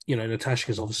Natasha,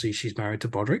 because obviously she's married to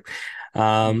Broderick.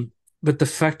 But the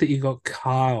fact that you got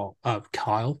Carl, our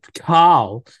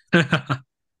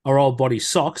old body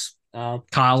socks.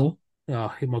 Kyle.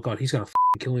 Oh my god, he's gonna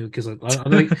kill me because I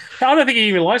don't think he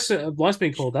even likes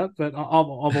being called that. But I've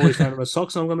always known him as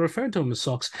socks, and I'm going to refer to him as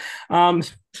socks.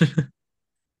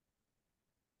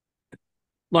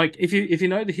 Like if you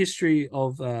know the history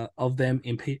of them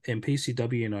in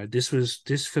PCW, this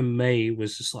for me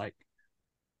was just like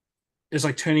it's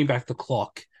like turning back the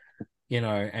clock,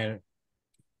 and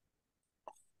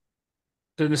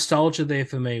the nostalgia there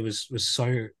for me was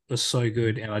so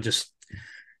good, and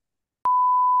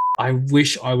I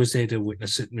wish I was there to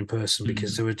witness it in person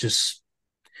because there were just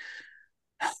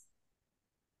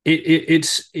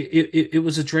it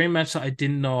was a dream match that I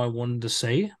didn't know I wanted to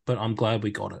see, but I'm glad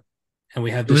we got it, and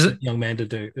we have this young man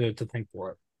to thank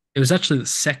for it. It was actually the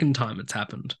second time it's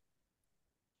happened.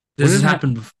 This has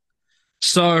happened before.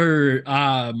 So,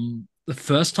 the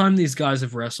first time these guys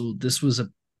have wrestled, this was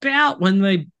about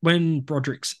when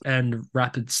Broderick's and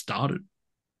Rapid started.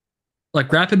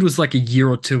 Like Rapid was like a year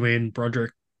or two in.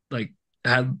 Broderick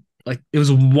had it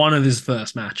was one of his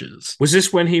first matches. Was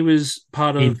this when he was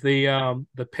part of the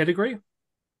pedigree?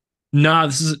 No,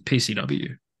 this is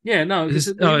PCW. Yeah, no, it's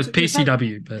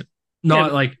PCW, but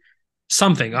not like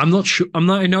something. I'm not sure.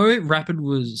 I know Rapid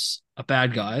was a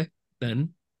bad guy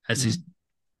then, as he's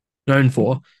known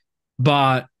for,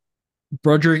 but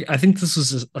Broderick, I think this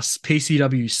was a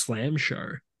PCW slam show.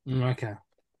 Okay.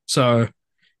 So,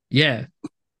 yeah,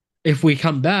 if we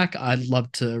come back, I'd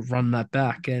love to run that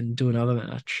back and do another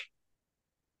match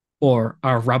or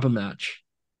a rubber match.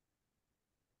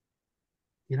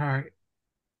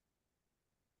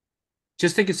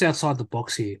 Just think it's outside the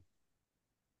box here.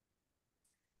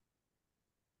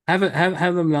 Have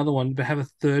another one, but have a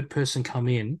third person come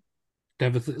in.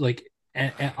 Have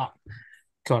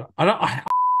God, I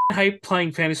hate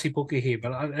playing fantasy booker here,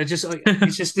 but I just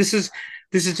it's just this is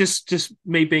just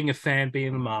me being a fan,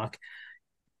 being a mark.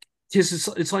 Because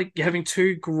it's like having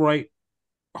two great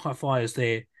high flyers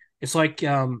there. It's like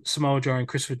Samoa Joe and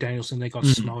Christopher Danielson. They got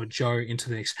Samoa Joe into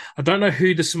this. I don't know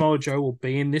who the Samoa Joe will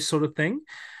be in this sort of thing.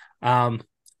 I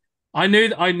knew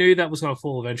that was going to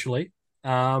fall eventually.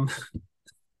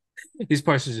 His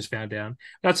poster just found down.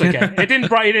 That's okay. It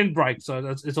didn't break, so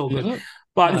it's all good.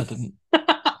 But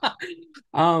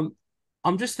I'm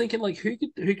just thinking like who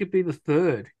could be the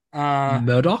third?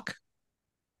 Murdoch.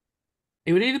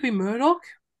 It would either be Murdoch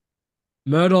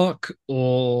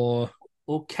or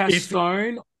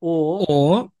Castone or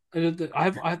oh my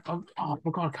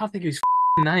god, I can't think of his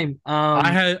name.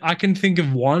 I can think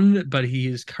of one, but he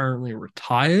is currently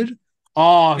retired.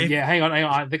 Oh, yeah, hang on.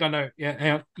 I think I know. Yeah,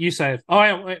 hang on. You say it. Oh,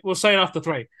 hang on. We'll say it after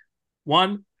three.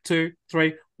 1, 2,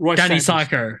 3. Royce Danny Chambers.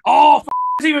 Psycho. Oh,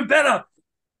 it's even better.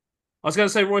 I was going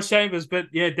to say Royce Chambers, but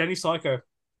yeah, Danny Psycho.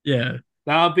 Yeah.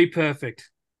 That would be perfect.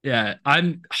 Yeah,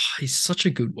 he's such a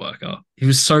good worker. He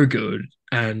was so good,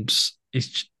 and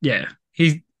he's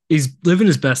living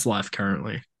his best life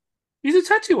currently. He's a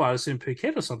tattoo artist in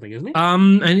Phuket or something, isn't he?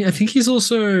 And I think he's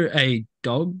also a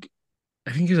dog.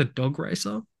 I think he's a dog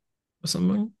racer or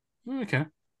something. Okay.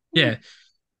 Yeah.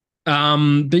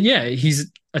 But yeah,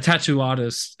 he's a tattoo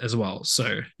artist as well.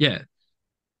 So yeah.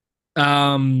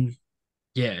 Um,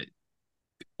 yeah.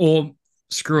 Or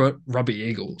screw it, Robbie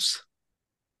Eagles.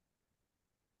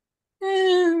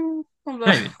 Maybe.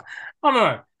 I don't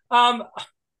know.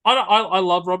 I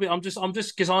love Robbie. I'm just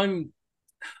because I'm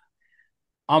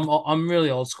really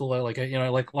old school. Like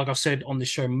like I've said on this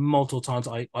show multiple times.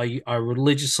 I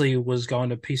religiously was going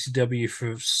to PCW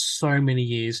for so many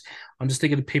years. I'm just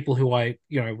thinking of people who I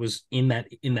was in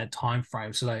that time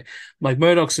frame. So like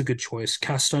Murdoch's a good choice.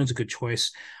 Cass Stone's a good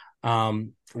choice.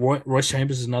 Royce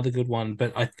Chambers is another good one.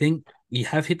 But I think you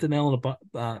have hit the nail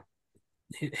on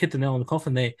hit the nail on the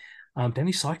coffin there.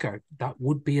 Danny Psycho. That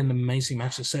would be an amazing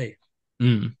match to see.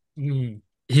 Mm. Mm.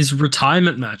 His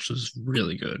retirement match was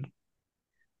really good.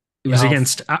 It was Yeah,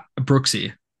 against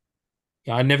Brooksy.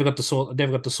 yeah, I never got to saw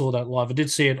that live. I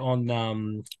did see it on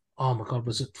oh my god,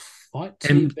 was it Fight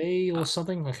And TV or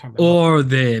something? I can't remember. or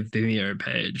their Vimeo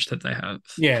page that they have.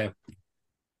 Yeah.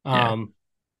 Yeah,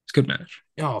 it's a good match.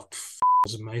 Oh, it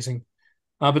was amazing.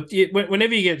 But yeah,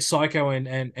 whenever you get Psycho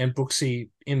and Brooksy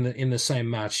in the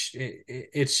same match,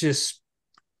 it's just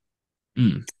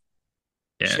Mm.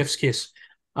 Yeah. chef's kiss.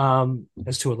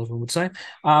 As 211 would say.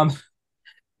 Um,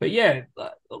 but yeah,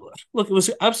 look, it was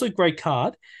an absolute great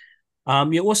card.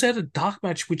 You also had a dark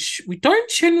match, which we don't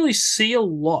generally see a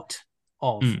lot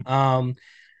of. Mm.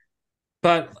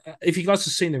 But if you guys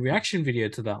have seen the reaction video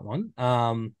to that one,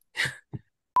 it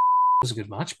was a good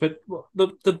match. But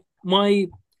the my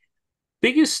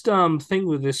biggest thing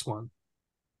with this one,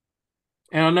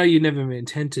 and I know you never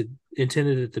intended it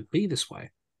to be this way,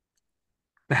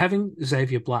 but having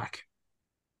Xavier Black,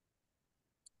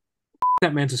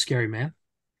 that man's a scary man.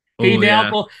 Oh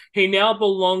yeah. He now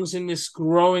belongs in this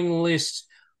growing list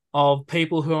of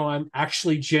people who I'm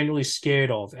actually genuinely scared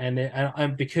of,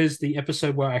 and because the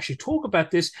episode where I actually talk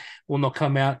about this will not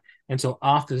come out until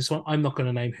after this one, I'm not going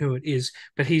to name who it is,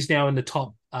 but he's now in the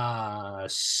top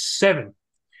 7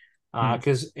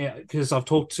 because I've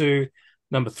talked to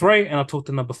number 3 and I've talked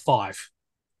to number 5.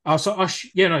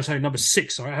 Sorry, number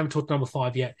 6. Sorry, I haven't talked to number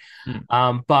 5 yet.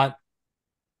 But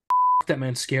that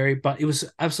man's scary. But it was an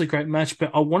absolutely great match.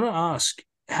 But I want to ask,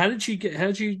 how did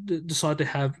you decide to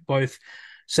have both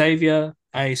Xavier,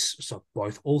 Ace, so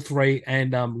both all 3,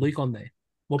 and Luke on there?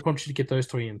 What prompted you to get those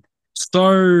 3 in?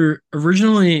 So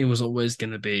originally it was always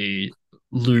going to be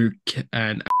Luke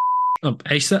and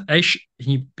Ace. Ace,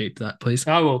 can you beep that, please?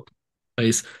 Oh well,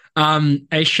 Please.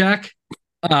 Ashak.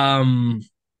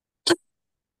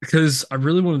 Because I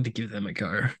really wanted to give them a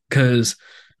go. Because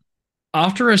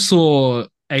after I saw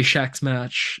Ashak's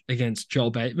match against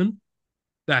Joel Bateman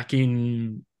back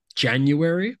in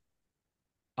January,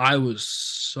 I was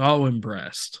so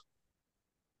impressed.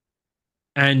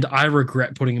 And I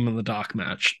regret putting him in the dark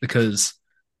match because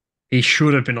he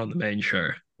should have been on the main show.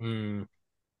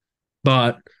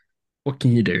 But what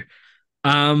can you do?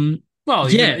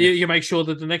 well, Yeah. you make sure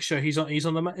that the next show he's on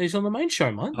the main show,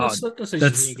 man. That's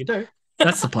that's you can do.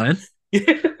 That's the plan.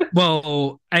 Yeah.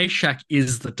 Well, Ashak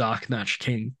is the dark match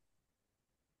king.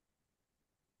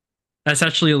 That's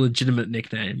actually a legitimate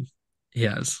nickname he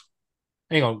has.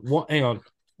 Hang on. What? Hang on.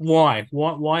 Why?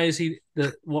 Why is he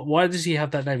the? Why does he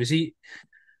have that name? Is he?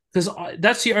 Because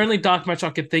that's the only dark match I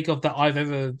can think of that I've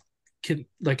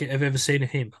ever seen of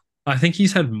him. I think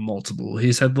he's had multiple.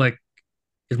 He's had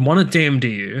he's one at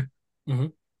DMDU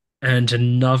and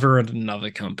another at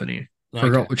another company. Okay.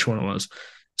 Forgot which one it was.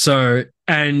 So,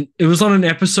 and it was on an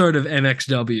episode of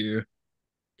MXW.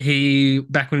 He,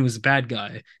 back when he was a bad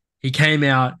guy, he came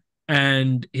out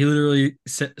and he literally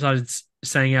started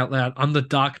saying out loud, "I'm the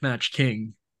dark match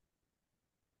king."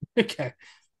 Okay.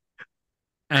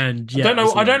 And yeah,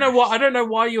 I don't know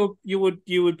why you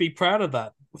would be proud of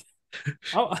that.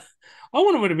 I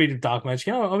want him to be the dark match.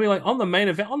 I'll be like, I'm the main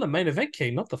event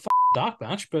king, not the dark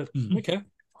match. But okay.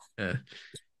 Yeah.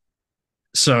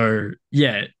 So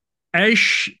yeah,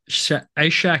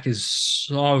 Ashak is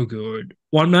so good.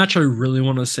 One match I really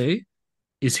want to see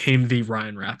is him v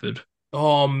Ryan Rapid.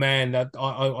 Oh man, that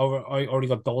I already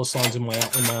got dollar signs in my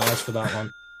eyes for that one.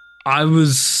 I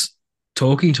was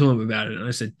talking to him about it, and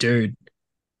I said, "Dude,"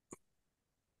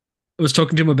 I was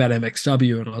talking to him about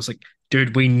MXW, and I was like,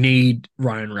 "Dude, we need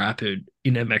Ryan Rapid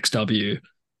in MXW."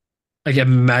 Like,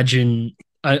 imagine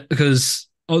because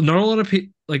not a lot of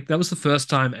people that was the first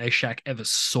time Ashak ever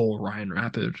saw Ryan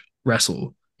Rapid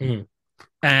wrestle,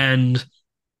 and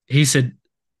he said,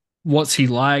 "What's he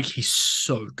like?" He's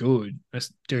so good. I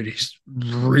said, dude, he's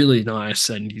really nice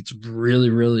and he's really,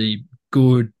 really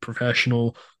good,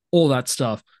 professional, all that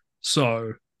stuff.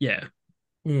 So yeah.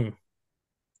 And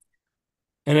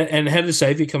how did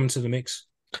Xavier come into the mix?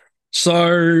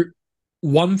 So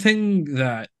one thing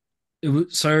that it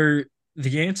was so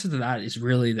the answer to that is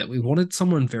really that we wanted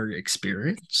someone very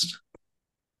experienced,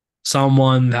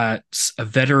 someone that's a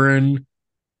veteran,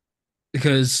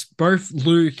 because both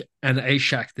Luke and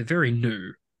Ashak, they're very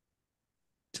new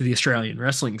to the Australian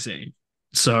wrestling scene.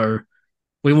 So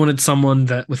we wanted someone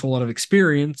that with a lot of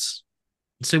experience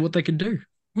and see what they could do.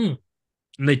 And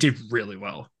they did really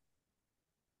well.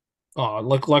 Oh,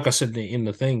 like I said in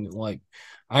the thing, like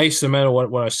Ace, no matter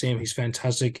what I see him, he's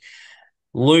fantastic.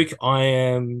 Luke, I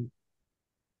am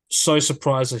so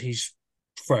surprised that he's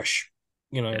fresh.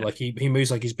 You know, Yeah. like he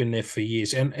moves like he's been there for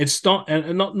years, and it's not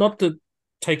and not to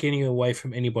take any away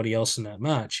from anybody else in that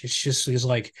match. It's just it's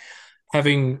like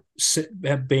having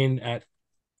been at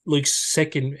Luke's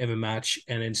second ever match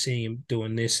and then seeing him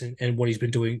doing this and what he's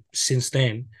been doing since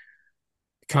then.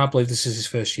 Can't believe this is his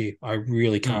first year. I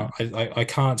really can't. I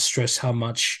can't stress how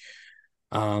much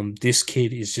this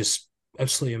kid is just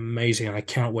absolutely amazing, and I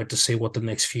can't wait to see what the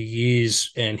next few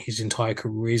years and his entire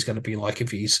career is going to be like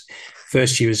if his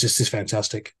first year is just this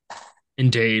fantastic.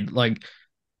 Indeed. Like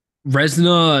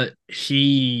Resner,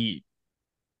 he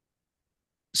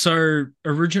so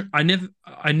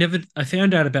I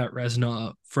found out about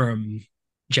Resner from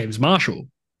James Marshall.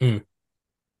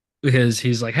 Because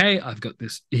he's like, hey, I've got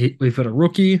this. We've got a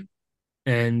rookie,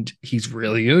 and he's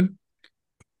really good.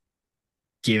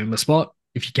 Give him a spot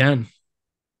if you can.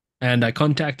 And I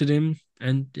contacted him,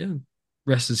 and yeah,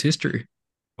 rest is history.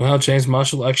 Wow, James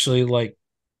Marshall actually like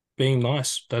being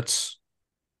nice. That's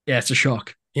it's a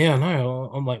shock. Yeah, no,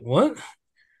 I'm like, what?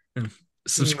 And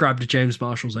subscribe to James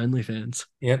Marshall's OnlyFans.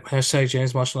 Yep, hashtag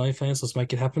James Marshall OnlyFans. Let's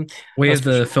make it happen. We have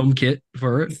the film kit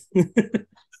for it.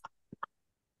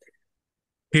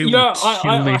 He will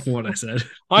kill me for what I said.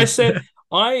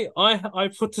 I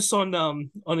put this on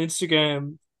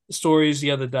Instagram stories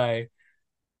the other day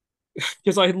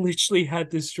because I literally had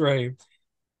this dream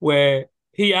where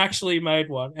he actually made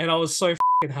one, and I was so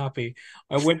happy.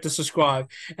 I went to subscribe,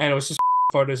 and it was just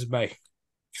photos of me.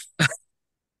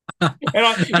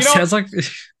 And sounds like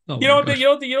you know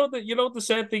what the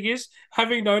sad thing is?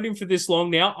 Having known him for this long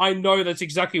now, I know that's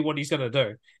exactly what he's gonna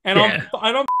do, and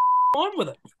I'm fine with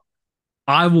it.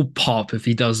 I will pop if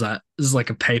he does that. This is like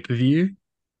a pay-per-view.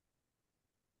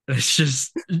 It's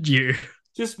just you.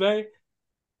 Just me.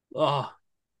 Oh,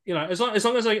 you know, as long as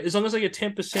I get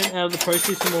 10% out of the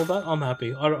proceeds from all that, I'm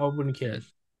happy. I wouldn't care.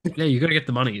 Yeah, you got to get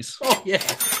the monies. Oh yeah,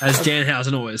 as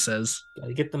Danhausen always says. Got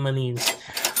to get the monies.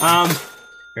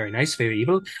 Very nice, very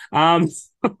evil. Oh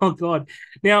god.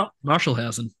 Now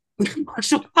Marshallhausen.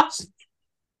 Marshallhausen.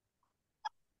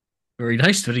 Very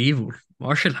nice, very evil.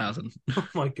 Marshallhausen. Oh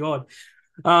my god.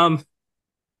 Oh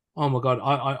my god.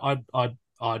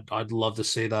 I'd love to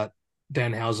see that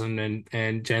Danhausen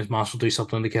and James Marshall do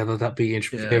something together. That'd be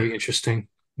very interesting.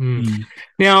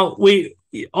 Now we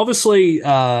obviously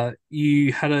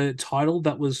you had a title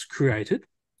that was created,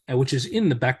 which is in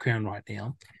the background right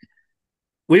now.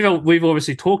 We've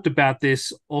obviously talked about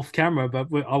this off camera, but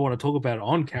I want to talk about it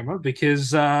on camera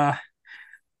because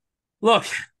look,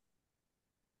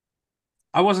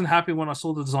 I wasn't happy when I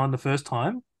saw the design the first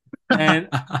time, and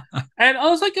and I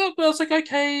was like,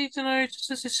 okay, you know, it's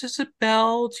just a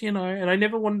belt, you know, and I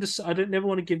never want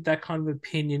to give that kind of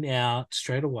opinion out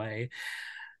straight away.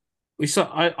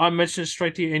 I mentioned it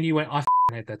straight to you, and you went, I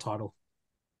hate that title.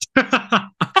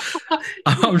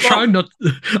 I'm trying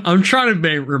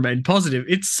to remain positive.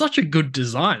 It's such a good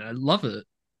design. I love it.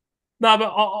 No, but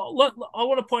I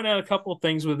want to point out a couple of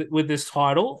things with this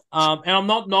title. And I'm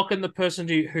not knocking the person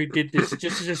who did this.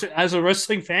 Just as a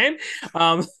wrestling fan,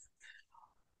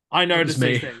 I noticed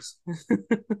these things.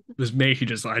 It was me who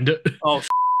designed it. Oh,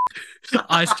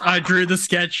 I drew the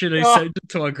sketch and I sent it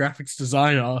to our graphics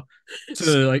designer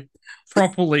to like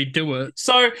properly do it.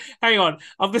 So hang on,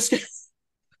 I'm just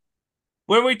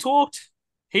when we talked,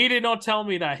 he did not tell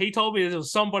me that. He told me there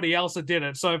was somebody else that did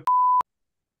it. So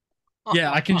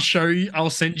yeah, I can show you. I'll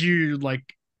send you like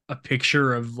a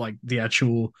picture of like the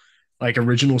actual like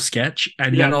original sketch,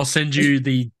 and then I'll send you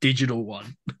the digital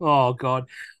one. Oh god.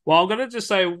 Well, I'm gonna just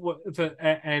say,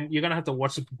 and you're gonna have to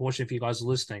watch the proportion if you guys are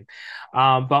listening.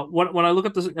 But when I look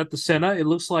at the center, it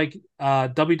looks like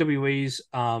WWE's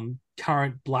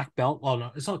current black belt. Oh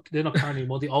no, it's not. They're not current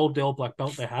anymore. The old black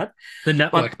belt they had. The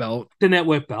network belt. The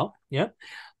network belt. Yeah,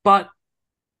 but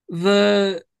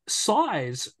the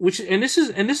size, and this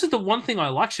is the one thing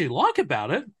I actually like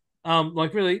about it.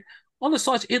 Like really. On the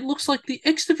sides, it looks like the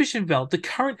X Division belt, the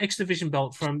current X Division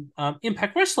belt from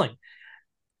Impact Wrestling.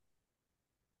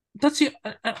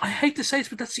 I hate to say this,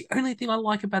 but that's the only thing I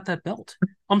like about that belt.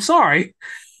 I'm sorry.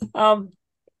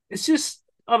 It's just,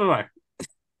 I don't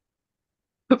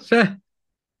know. Fair.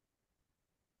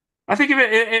 I think if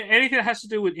anything that has to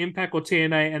do with Impact or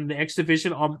TNA and the X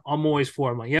Division, I'm always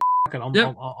for. I'm like, yeah,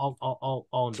 Yep.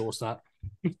 I'll endorse that.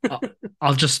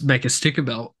 I'll just make a sticker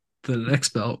belt for the next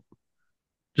belt.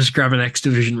 Just grab an X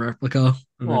Division replica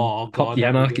and then Oh pop god, the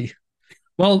that'd be good. Anarchy.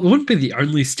 Well, it wouldn't be the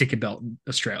only sticker belt in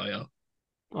Australia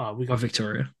Oh, or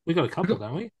Victoria. we got a We couple, got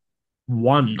don't we?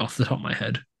 one off the top of my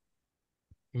head.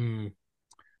 Mm.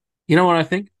 You know what I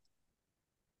think?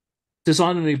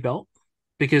 Design a new belt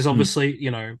because Mm. obviously,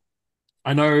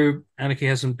 I know Anarchy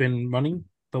hasn't been running,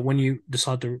 but when you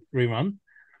decide to rerun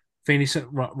Phoenix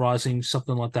Rising,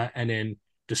 something like that, and then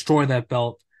destroy that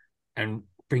belt and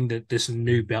bring this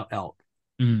new belt out,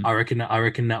 Mm. I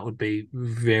reckon that would be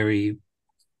very,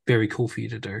 very cool for you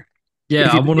to do Yeah,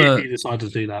 I want if to. you decide to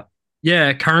do that.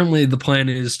 Yeah, currently the plan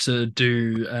is to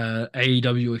do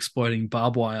AEW exploding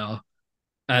barbed wire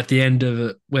at the end of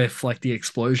it with like the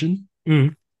explosion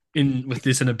Mm. in with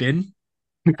this in a bin,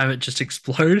 have it just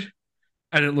explode,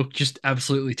 and it looked just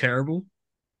absolutely terrible.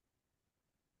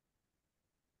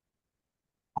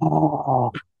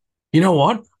 Oh, you know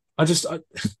what?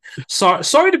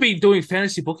 Sorry to be doing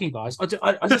fantasy booking, guys.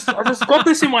 I just got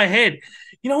this in my head.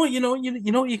 You know what? You know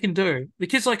what you can do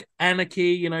because like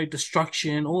anarchy,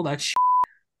 destruction, all that shit,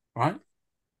 right?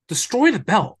 Destroy the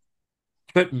belt,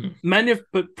 but Mm.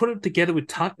 but put it together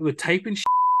with with tape and shit,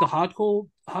 the hardcore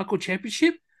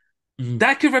championship. Mm.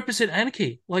 That could represent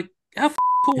anarchy. Like how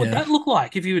cool would Yeah. that look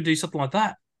like if you would do something like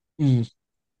that? Mm.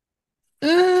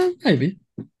 Maybe.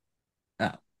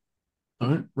 Ah,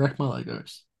 don't wreck my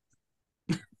Legos.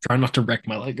 Try not to wreck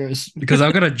my Legos because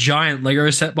I've got a giant Lego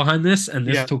set behind this, and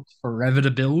this Yeah. took forever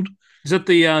to build. Is that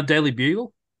the Daily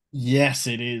Bugle? Yes,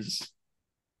 it is.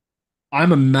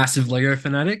 I'm a massive Lego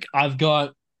fanatic. I've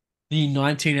got the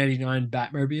 1989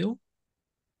 Batmobile,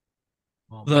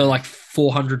 Oh the man. like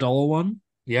 $400 one.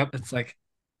 Yep. That's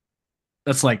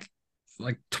like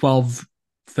 12,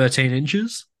 13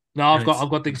 inches. No, And it's I've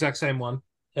got the exact same one.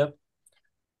 Yep.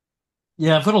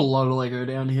 yeah, I've got a lot of Lego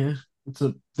down here. It's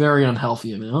a very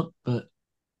unhealthy amount, but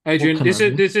what Adrian, can I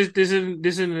do? this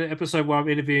is an episode where I'm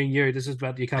interviewing you. This is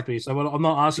about your company, so I'm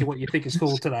not asking what you think is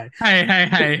cool today.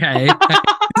 Hey.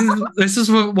 This is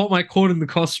what my Caught in the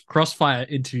Crossfire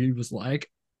interview was like.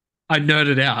 I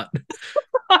nerded out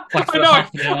like I for know,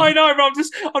 half an hour. I know,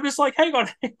 but I'm just like, hang on.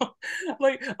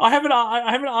 Like, I haven't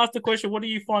asked the question. What do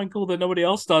you find cool that nobody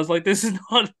else does? Like, this is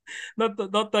not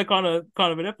that kind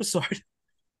of an episode.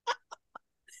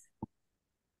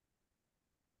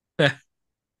 Yeah. At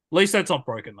least that's not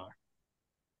broken though.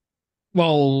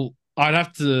 Well, I'd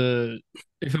have to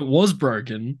if it was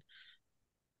broken,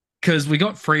 because we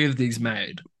got three of these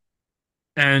made.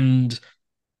 And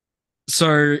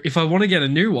so if I want to get a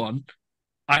new one,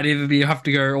 I'd either have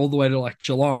to go all the way to like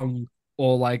Geelong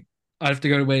or like I'd have to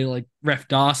go to where like Ref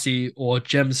Darcy or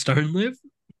Gemstone live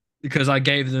because I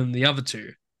gave them the other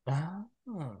two. Ah.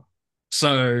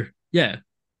 So yeah.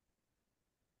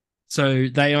 So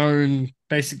they own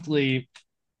basically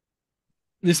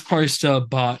this poster,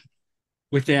 but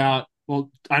without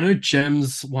well, I know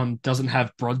Gem's one doesn't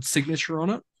have Brod's signature on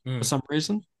it for Mm. some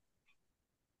reason.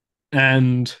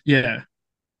 And yeah,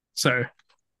 so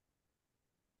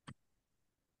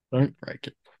don't break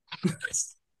it.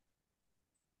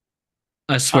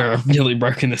 I swear I've nearly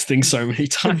broken this thing so many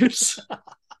times.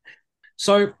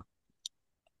 So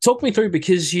talk me through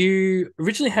because you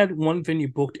originally had one venue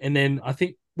booked, and then I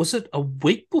think was it a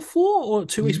week before or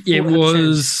 2 weeks It before it had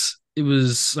to change?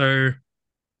 was so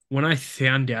when I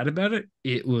found out about it,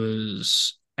 it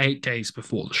was 8 days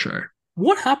before the show.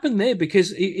 What happened there?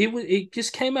 Because it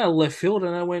just came out of left field,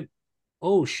 and I went,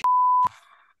 oh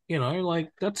like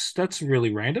that's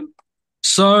really random.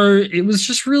 So it was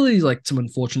just really like some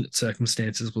unfortunate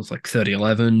circumstances with like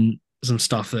 3011, some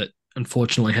stuff that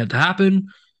unfortunately had to happen,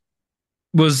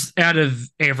 was out of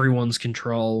everyone's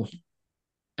control.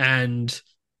 And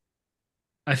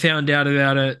I found out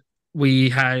about it. We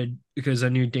had, because I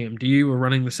knew DMDU were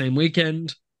running the same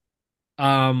weekend.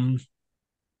 Um,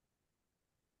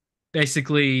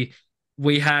 basically,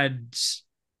 we had,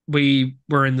 we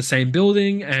were in the same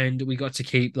building and we got to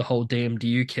keep the whole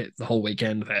DMDU kit the whole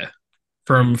weekend there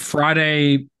from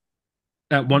Friday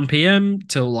at 1 p.m.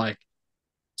 till like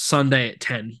Sunday at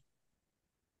 10.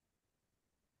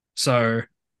 So,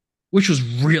 which was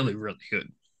really, really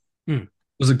good. Hmm. It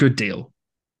was a good deal.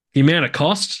 The amount of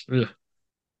cost, ugh,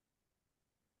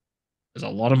 there's a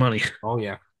lot of money. Oh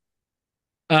yeah.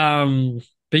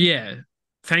 But yeah,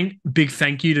 big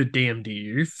thank you to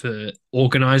DMDU for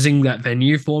organizing that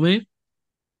venue for me.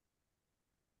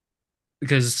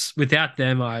 Because without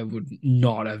them, I would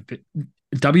not have been.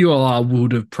 WLR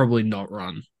would have probably not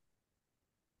run.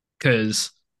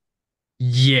 Because,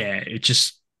 yeah, it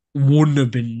just wouldn't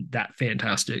have been that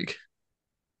fantastic.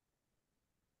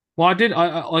 Well, I did.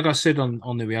 Like I said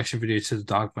on the reaction video to the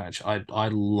dark match. I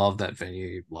love that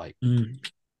venue. Like Mm.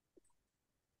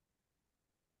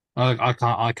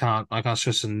 I can't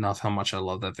stress enough how much I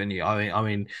love that venue. I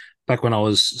mean, back when I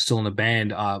was still in the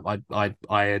band, I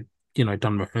had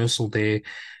done rehearsal there,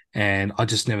 and I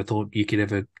just never thought you could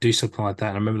ever do something like that.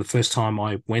 And I remember the first time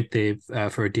I went there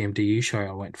for a DMDU show,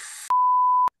 I went,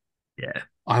 Yeah.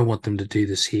 I want them to do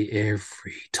this here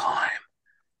every time.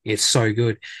 It's so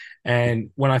good. And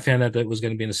when I found out that it was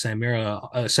going to be in the same area,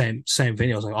 same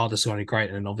venue, I was like, oh, this is going to be great.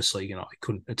 And obviously, I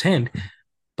couldn't attend,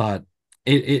 but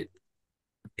it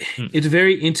Mm. it's a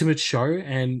very intimate show,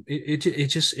 and it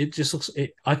just looks.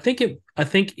 I think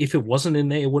if it wasn't in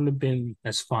there, it wouldn't have been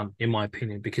as fun, in my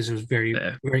opinion, because it was very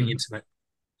Yeah. very Mm. intimate.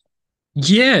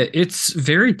 Yeah, it's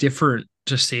very different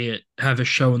to see it have a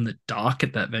show in the dark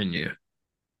at that venue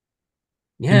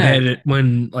Yeah, compared to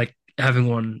when like having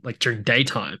one like during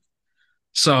daytime.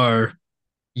 So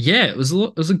yeah, it was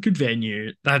a good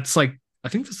venue. That's like I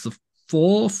think that's the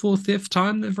fourth or fifth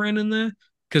time they've ran in there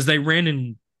because they ran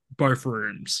in both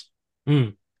rooms.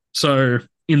 mm, So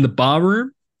in the bar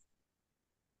room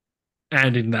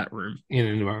and in that room, in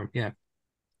an environment. Yeah.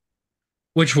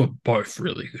 which were both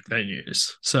really good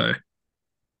venues. So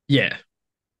yeah.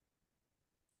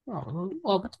 Oh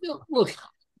well, but look,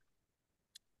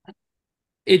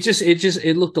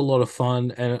 it looked a lot of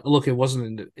fun, and look, it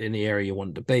wasn't in the area you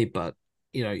wanted to be, but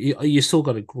you still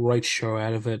got a great show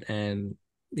out of it, and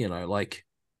like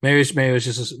maybe it was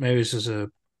just a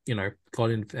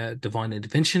God in divine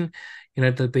intervention,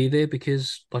 to be there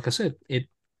because, like I said, it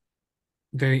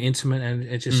very intimate, and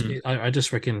Mm, I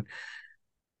just reckon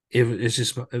it's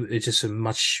just a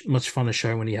much funner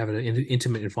show when you have an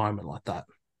intimate environment like that.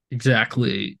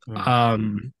 exactly.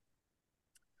 Mm.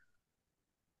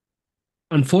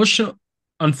 Unfortunately,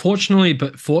 unfortunately,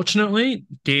 but fortunately,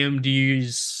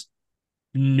 DMDU's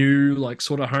new like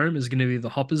sort of home is going to be the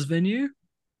Hoppers venue,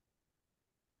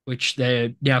 which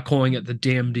they're now calling it the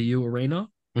DMDU Arena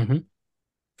Hmm.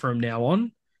 from now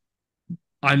on.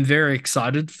 I'm very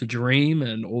excited for Dream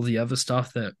and all the other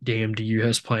stuff that DMDU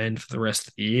has planned for the rest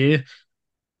of the year,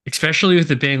 especially with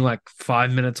it being like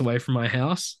 5 minutes away from my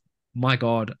house. My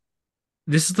God,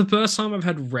 this is the first time I've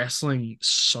had wrestling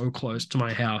so close to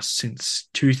my house since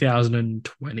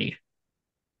 2020.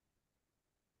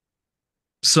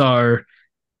 So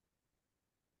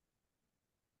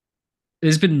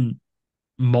there's been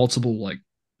multiple like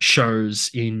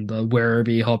shows in the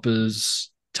Werribee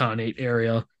Hoppers Tarneet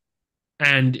area,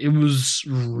 and it was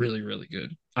really, really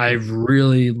good. I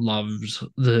really loved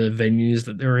the venues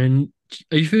that they're in.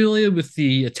 Are you familiar with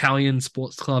the Italian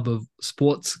Sports Club of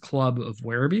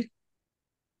Werribee?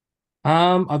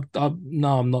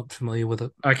 No, I'm not familiar with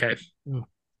it. Okay, Mm.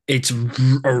 it's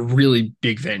a really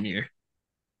big venue.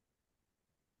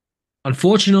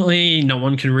 Unfortunately, no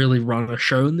one can really run a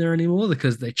show in there anymore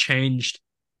because they changed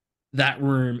that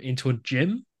room into a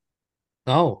gym.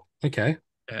 Oh, okay.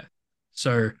 Yeah.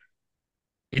 So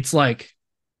it's like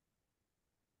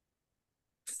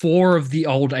four of the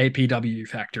old APW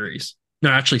factories.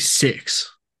 No, actually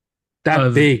six That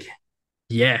of big.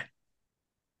 yeah.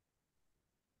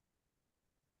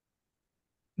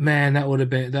 Man, that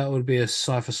would be a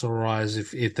cipher surprise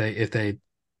if they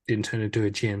didn't turn it into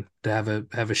a gym to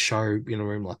have a show in a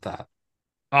room like that.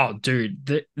 Oh,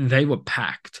 dude, they were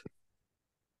packed,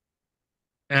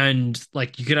 and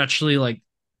like you could actually like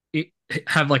eat,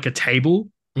 have like a table,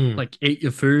 Mm. like eat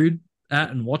your food at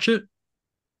and watch it.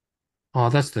 Oh,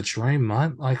 that's the dream,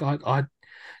 man. Like do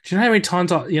you know how many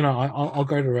times I'll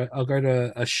go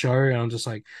to a show and I'm just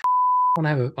like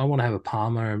I want to have a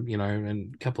Palmer,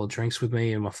 and a couple of drinks with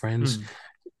me and my friends, Hmm.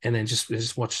 and then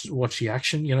just watch the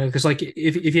action, because like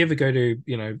if you ever go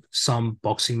to some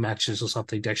boxing matches or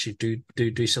something to actually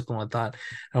do something like that,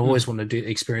 I Hmm. always want to do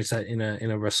experience that in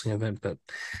a wrestling event, but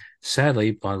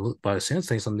sadly by the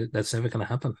sounds of things that's never going to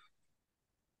happen.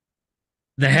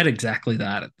 They had exactly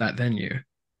that at that venue.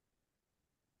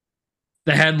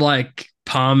 They had like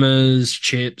Palmer's,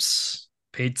 chips,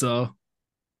 pizza.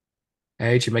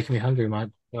 Age, you're making me hungry, mate.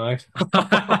 All right.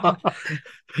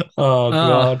 Oh uh,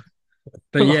 God.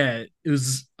 but yeah, it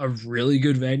was a really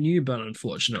good venue, but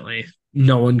unfortunately,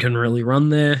 no one can really run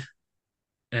there,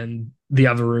 and the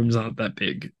other rooms aren't that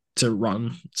big to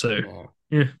run. So Oh.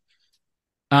 yeah,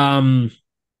 um,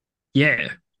 yeah,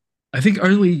 I think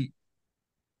only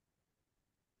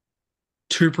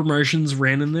two promotions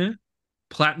ran in there: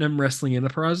 Platinum Wrestling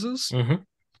Enterprises, Mm-hmm.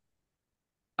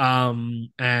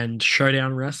 and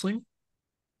Showdown Wrestling.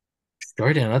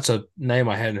 Showdown, that's a name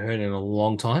I hadn't heard in a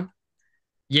long time.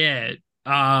 Yeah,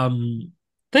 um,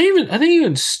 Are they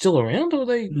even still around, or are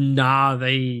they? Nah,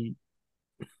 they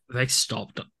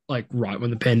stopped like right when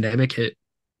the pandemic hit.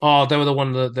 Oh, they were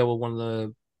one of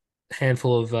the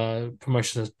handful of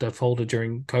promotions that folded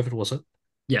during COVID, was it?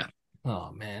 Yeah.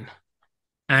 Oh man.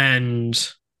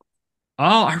 And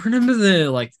I remember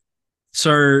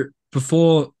so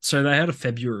they had a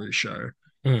February show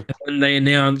Mm. and they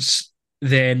announced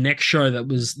their next show that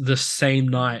was the same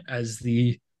night as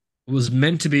the was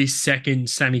meant to be second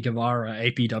Sammy Guevara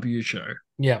APW show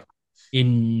Yeah.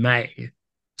 in May.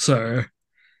 So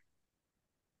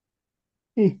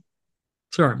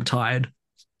sorry, I'm tired.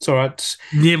 It's all right.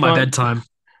 Near my My, bedtime.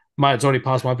 it's already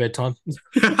past my bedtime.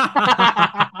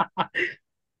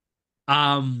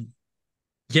 um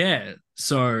yeah,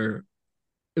 so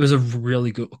it was a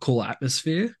really good cool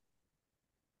atmosphere.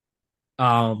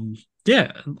 Um,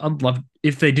 yeah, I'd love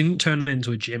if they didn't turn it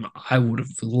into a gym, I would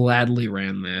have gladly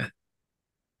ran there.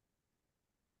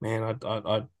 Man,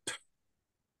 I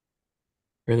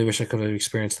really wish I could have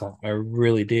experienced that. I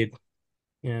really did.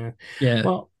 Yeah. Yeah,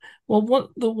 Well,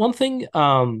 the one thing,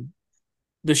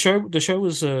 the show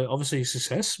was obviously a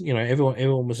success. You know,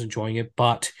 everyone was enjoying it,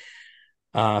 but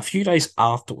a few days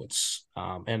afterwards,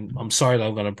 and I'm sorry that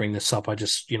I'm going to bring this up. I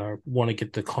just, want to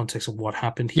get the context of what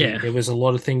happened here. yeah, There was a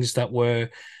lot of things that were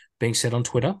being said on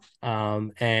Twitter,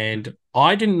 and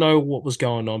I didn't know what was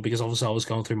going on because obviously I was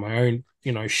going through my own,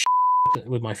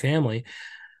 with my family.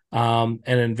 And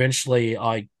eventually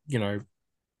I,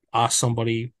 asked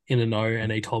somebody in the know,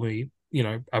 and they told me,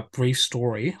 a brief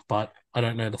story, but I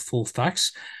don't know the full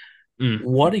facts. mm.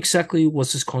 What exactly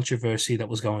was this controversy that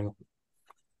was going on?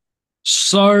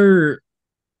 So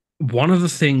one of the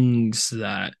things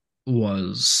that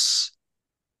was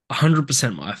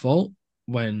 100% my fault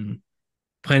when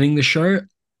planning the show,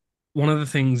 one of the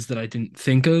things that I didn't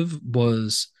think of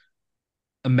was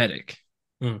a medic.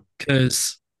 Mm.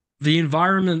 Because the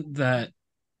environment that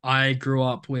I grew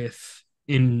up with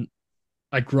in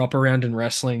I grew up around in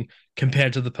wrestling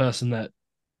compared to the person that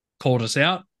called us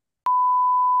out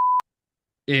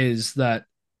is that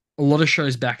a lot of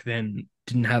shows back then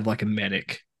didn't have like a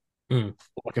medic, Mm.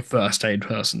 like a first aid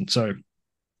person. So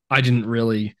I didn't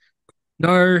really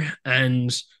know.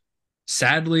 And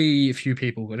sadly, a few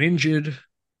people got injured,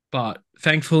 but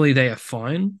thankfully they are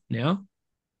fine now.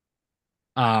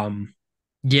 Um,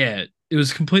 yeah, it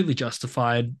was completely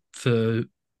justified for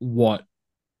what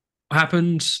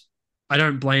happened. I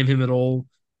don't blame him at all.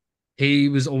 He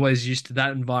was always used to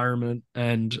that environment,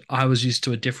 and I was used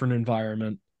to a different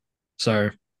environment. So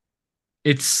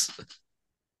it's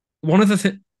one of the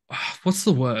things. What's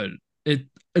the word? It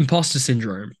imposter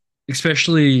syndrome,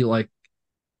 especially like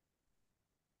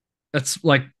that's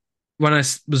like when I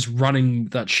was running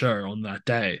that show on that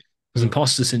day. It was Mm.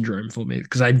 imposter syndrome for me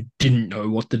because I didn't know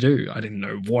what to do. I didn't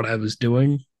know what I was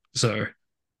doing. So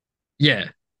yeah,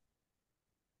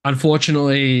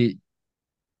 unfortunately,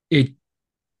 it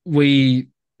we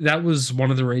that was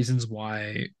one of the reasons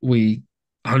why we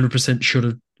 100% should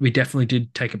have we definitely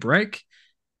did take a break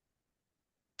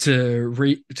to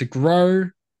grow,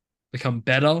 become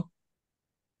better,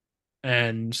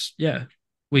 and yeah,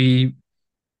 we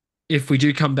if we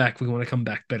do come back, we want to come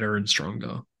back better and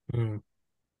stronger. Mm.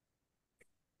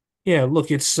 Yeah,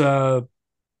 look, it's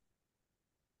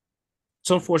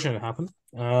unfortunate it happened.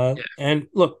 Yeah, And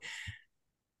look,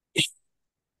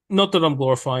 not that I'm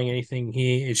glorifying anything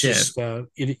here. It's yeah, just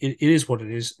it is what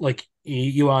it is. Like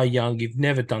you are young, you've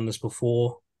never done this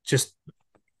before. Just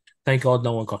thank God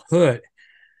no one got hurt.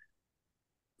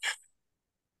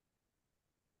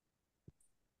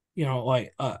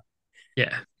 Like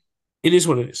yeah, it is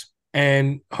what it is.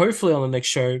 And hopefully on the next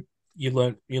show you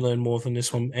learn more from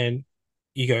this one, and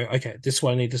you go, okay, this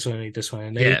one I need, this one I need, this one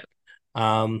I yeah, need.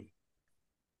 Um,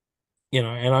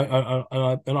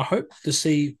 and I hope to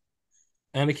see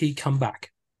Anarchy come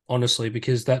back, honestly,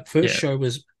 because that first yeah, show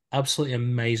was absolutely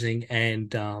amazing.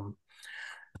 And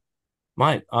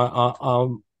mate,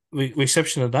 with the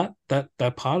exception of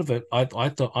that part of it, I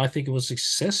think it was a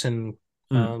success, and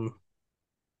mm,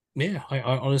 yeah, I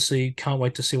honestly can't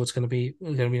wait to see what's going to be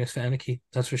next for Anarchy.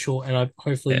 That's for sure. And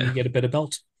hopefully you yeah. get a better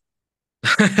belt.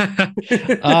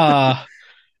 uh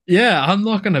yeah, I'm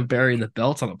not gonna bury the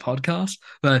belt on a podcast,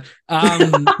 but No,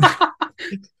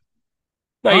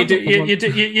 you I'm, do I'm you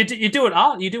do you do it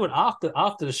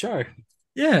after the show.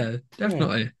 yeah, Yeah.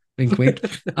 definitely. Wink, wink.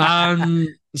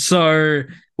 So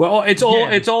Well,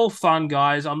 yeah, it's all fun,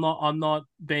 guys. I'm not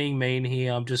being mean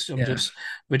here. yeah,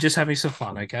 we're just having some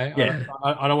fun, okay? yeah.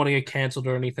 I don't want to get cancelled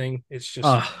or anything. It's just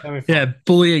Oh, having fun. yeah,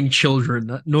 bullying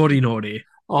children. Naughty, naughty.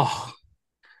 Oh,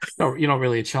 No, you're not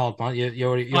really a child, mate. I am you're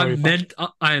already,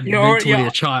 mentally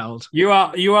a child. you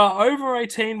are over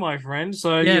 18, my friend.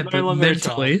 So Yeah, you're no but longer a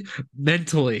child,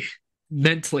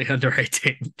 mentally under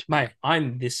 18. mate.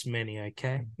 I'm this many,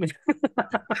 okay?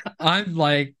 I'm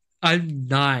 9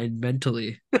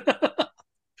 mentally.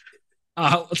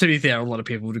 To be fair, a lot of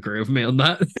people would agree with me on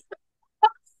that.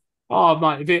 Oh,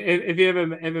 mate, if you ever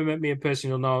met me in person,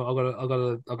 you'll know I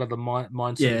got the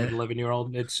mindset of Yeah. an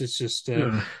 11-year-old. It's just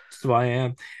Ugh. it's who I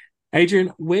am.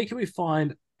 Adrian, where can we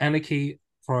find Anarchy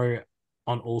Pro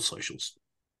on all socials?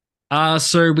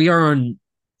 So we are on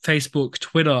Facebook,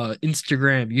 Twitter,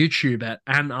 Instagram, YouTube at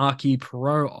Anarchy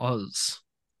Pro Oz.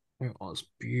 Oh, it's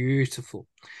beautiful.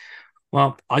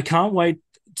 Well, I can't wait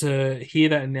to hear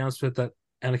that announcement that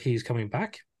Anarchy is coming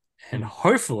back, and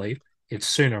hopefully it's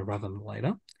sooner rather than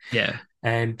later. Yeah.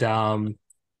 And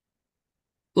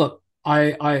look,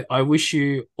 I wish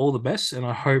you all the best, and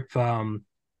I hope the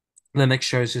next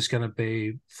show is just going to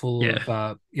be full Yeah.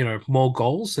 of more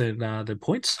goals than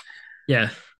points.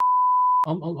 Yeah.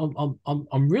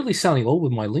 I'm really sounding old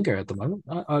with my lingo at the moment.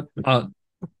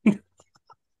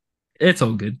 It's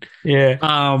all good.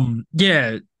 Yeah.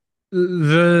 Yeah.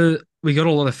 We got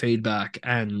a lot of feedback,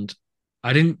 and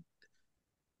I didn't.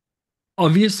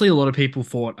 Obviously, a lot of people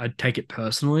thought I'd take it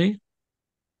personally.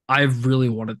 I really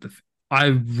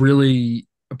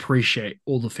appreciate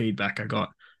all the feedback I got,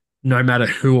 no matter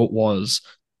who it was,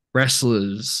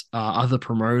 wrestlers, other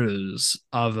promoters,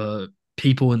 other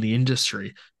people in the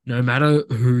industry. No matter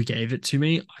who gave it to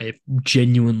me, I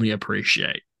genuinely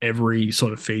appreciate every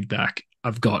sort of feedback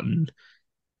I've gotten,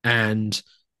 and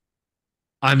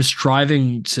I'm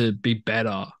striving to be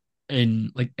better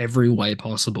in like every way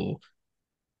possible.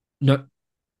 No,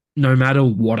 no matter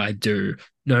what I do,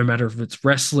 no matter if it's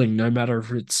wrestling, no matter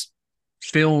if it's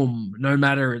film, no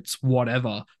matter it's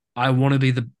whatever, I want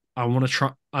to I want to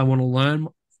try, I want to learn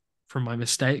from my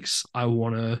mistakes. I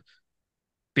want to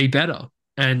be better.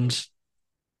 And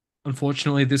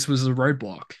unfortunately, this was a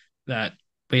roadblock that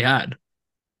we had.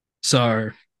 So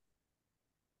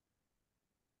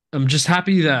I'm just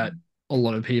happy that a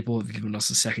lot of people have given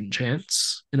us a second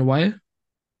chance in a way.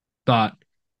 But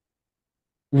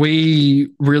we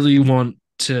really want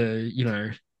to,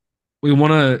 we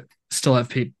want to still have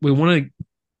people, we want to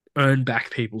earn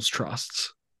back people's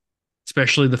trusts,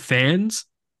 especially the fans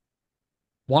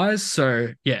wise.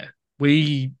 So, yeah,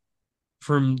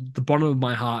 from the bottom of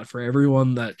my heart, for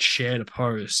everyone that shared a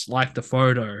post, liked the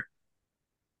photo,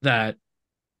 that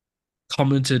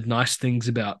commented nice things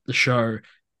about the show,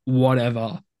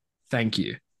 whatever, thank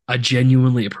you. I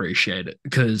genuinely appreciate it,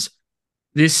 because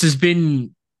this has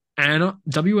been, and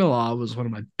WLR was one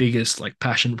of my biggest like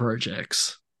passion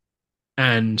projects,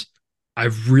 and I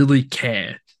really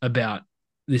care about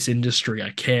this industry.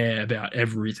 I care about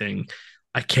everything.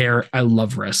 I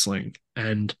love wrestling,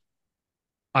 and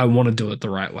I want to do it the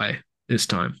right way this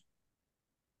time.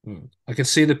 I can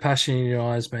see the passion in your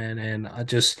eyes, man, and I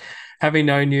just, having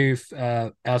known you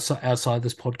outside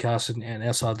this podcast and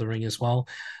outside the ring as well,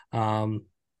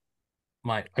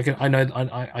 mate,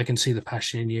 I can see the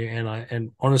passion in you,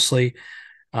 and honestly,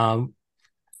 you're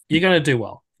going to do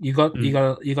well. You got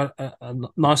a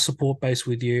nice support base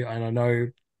with you, and I know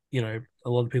a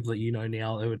lot of people that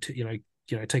now who are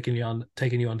taking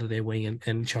you under their wing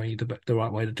and showing you the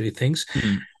right way to do things,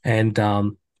 and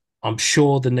I'm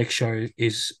sure the next show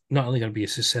is not only going to be a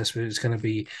success, but it's going to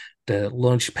be the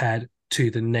launch pad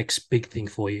to the next big thing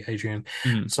for you, Adrian.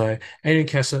 So, Adrian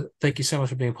Cassar, thank you so much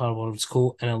for being part of What If It's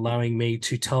Cool and allowing me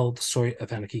to tell the story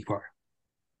of Anarchy Pro.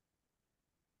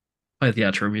 Play the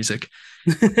outro music.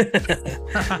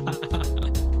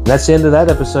 That's the end of that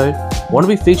episode. Want to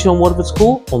be featured on What If It's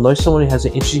Cool, or know someone who has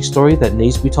an interesting story that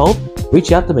needs to be told?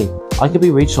 Reach out to me. I can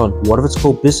be reached on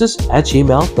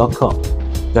whatifitscoolbusiness@gmail.com.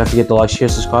 Don't forget to like, share,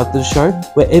 subscribe to the show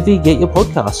wherever you get your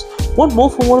podcasts. Want more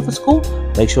from What If It's Cool?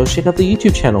 Make sure to check out the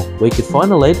YouTube channel where you can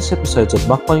find the latest episodes of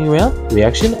Mukbang Around,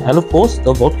 Reaction, and of course,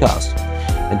 the podcast.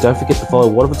 And don't forget to follow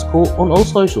What If It's Cool on all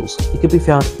socials. It can be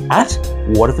found at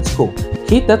What If It's Cool.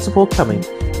 Keep that support coming.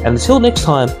 And until next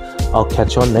time, I'll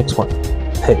catch you on next one.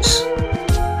 Peace.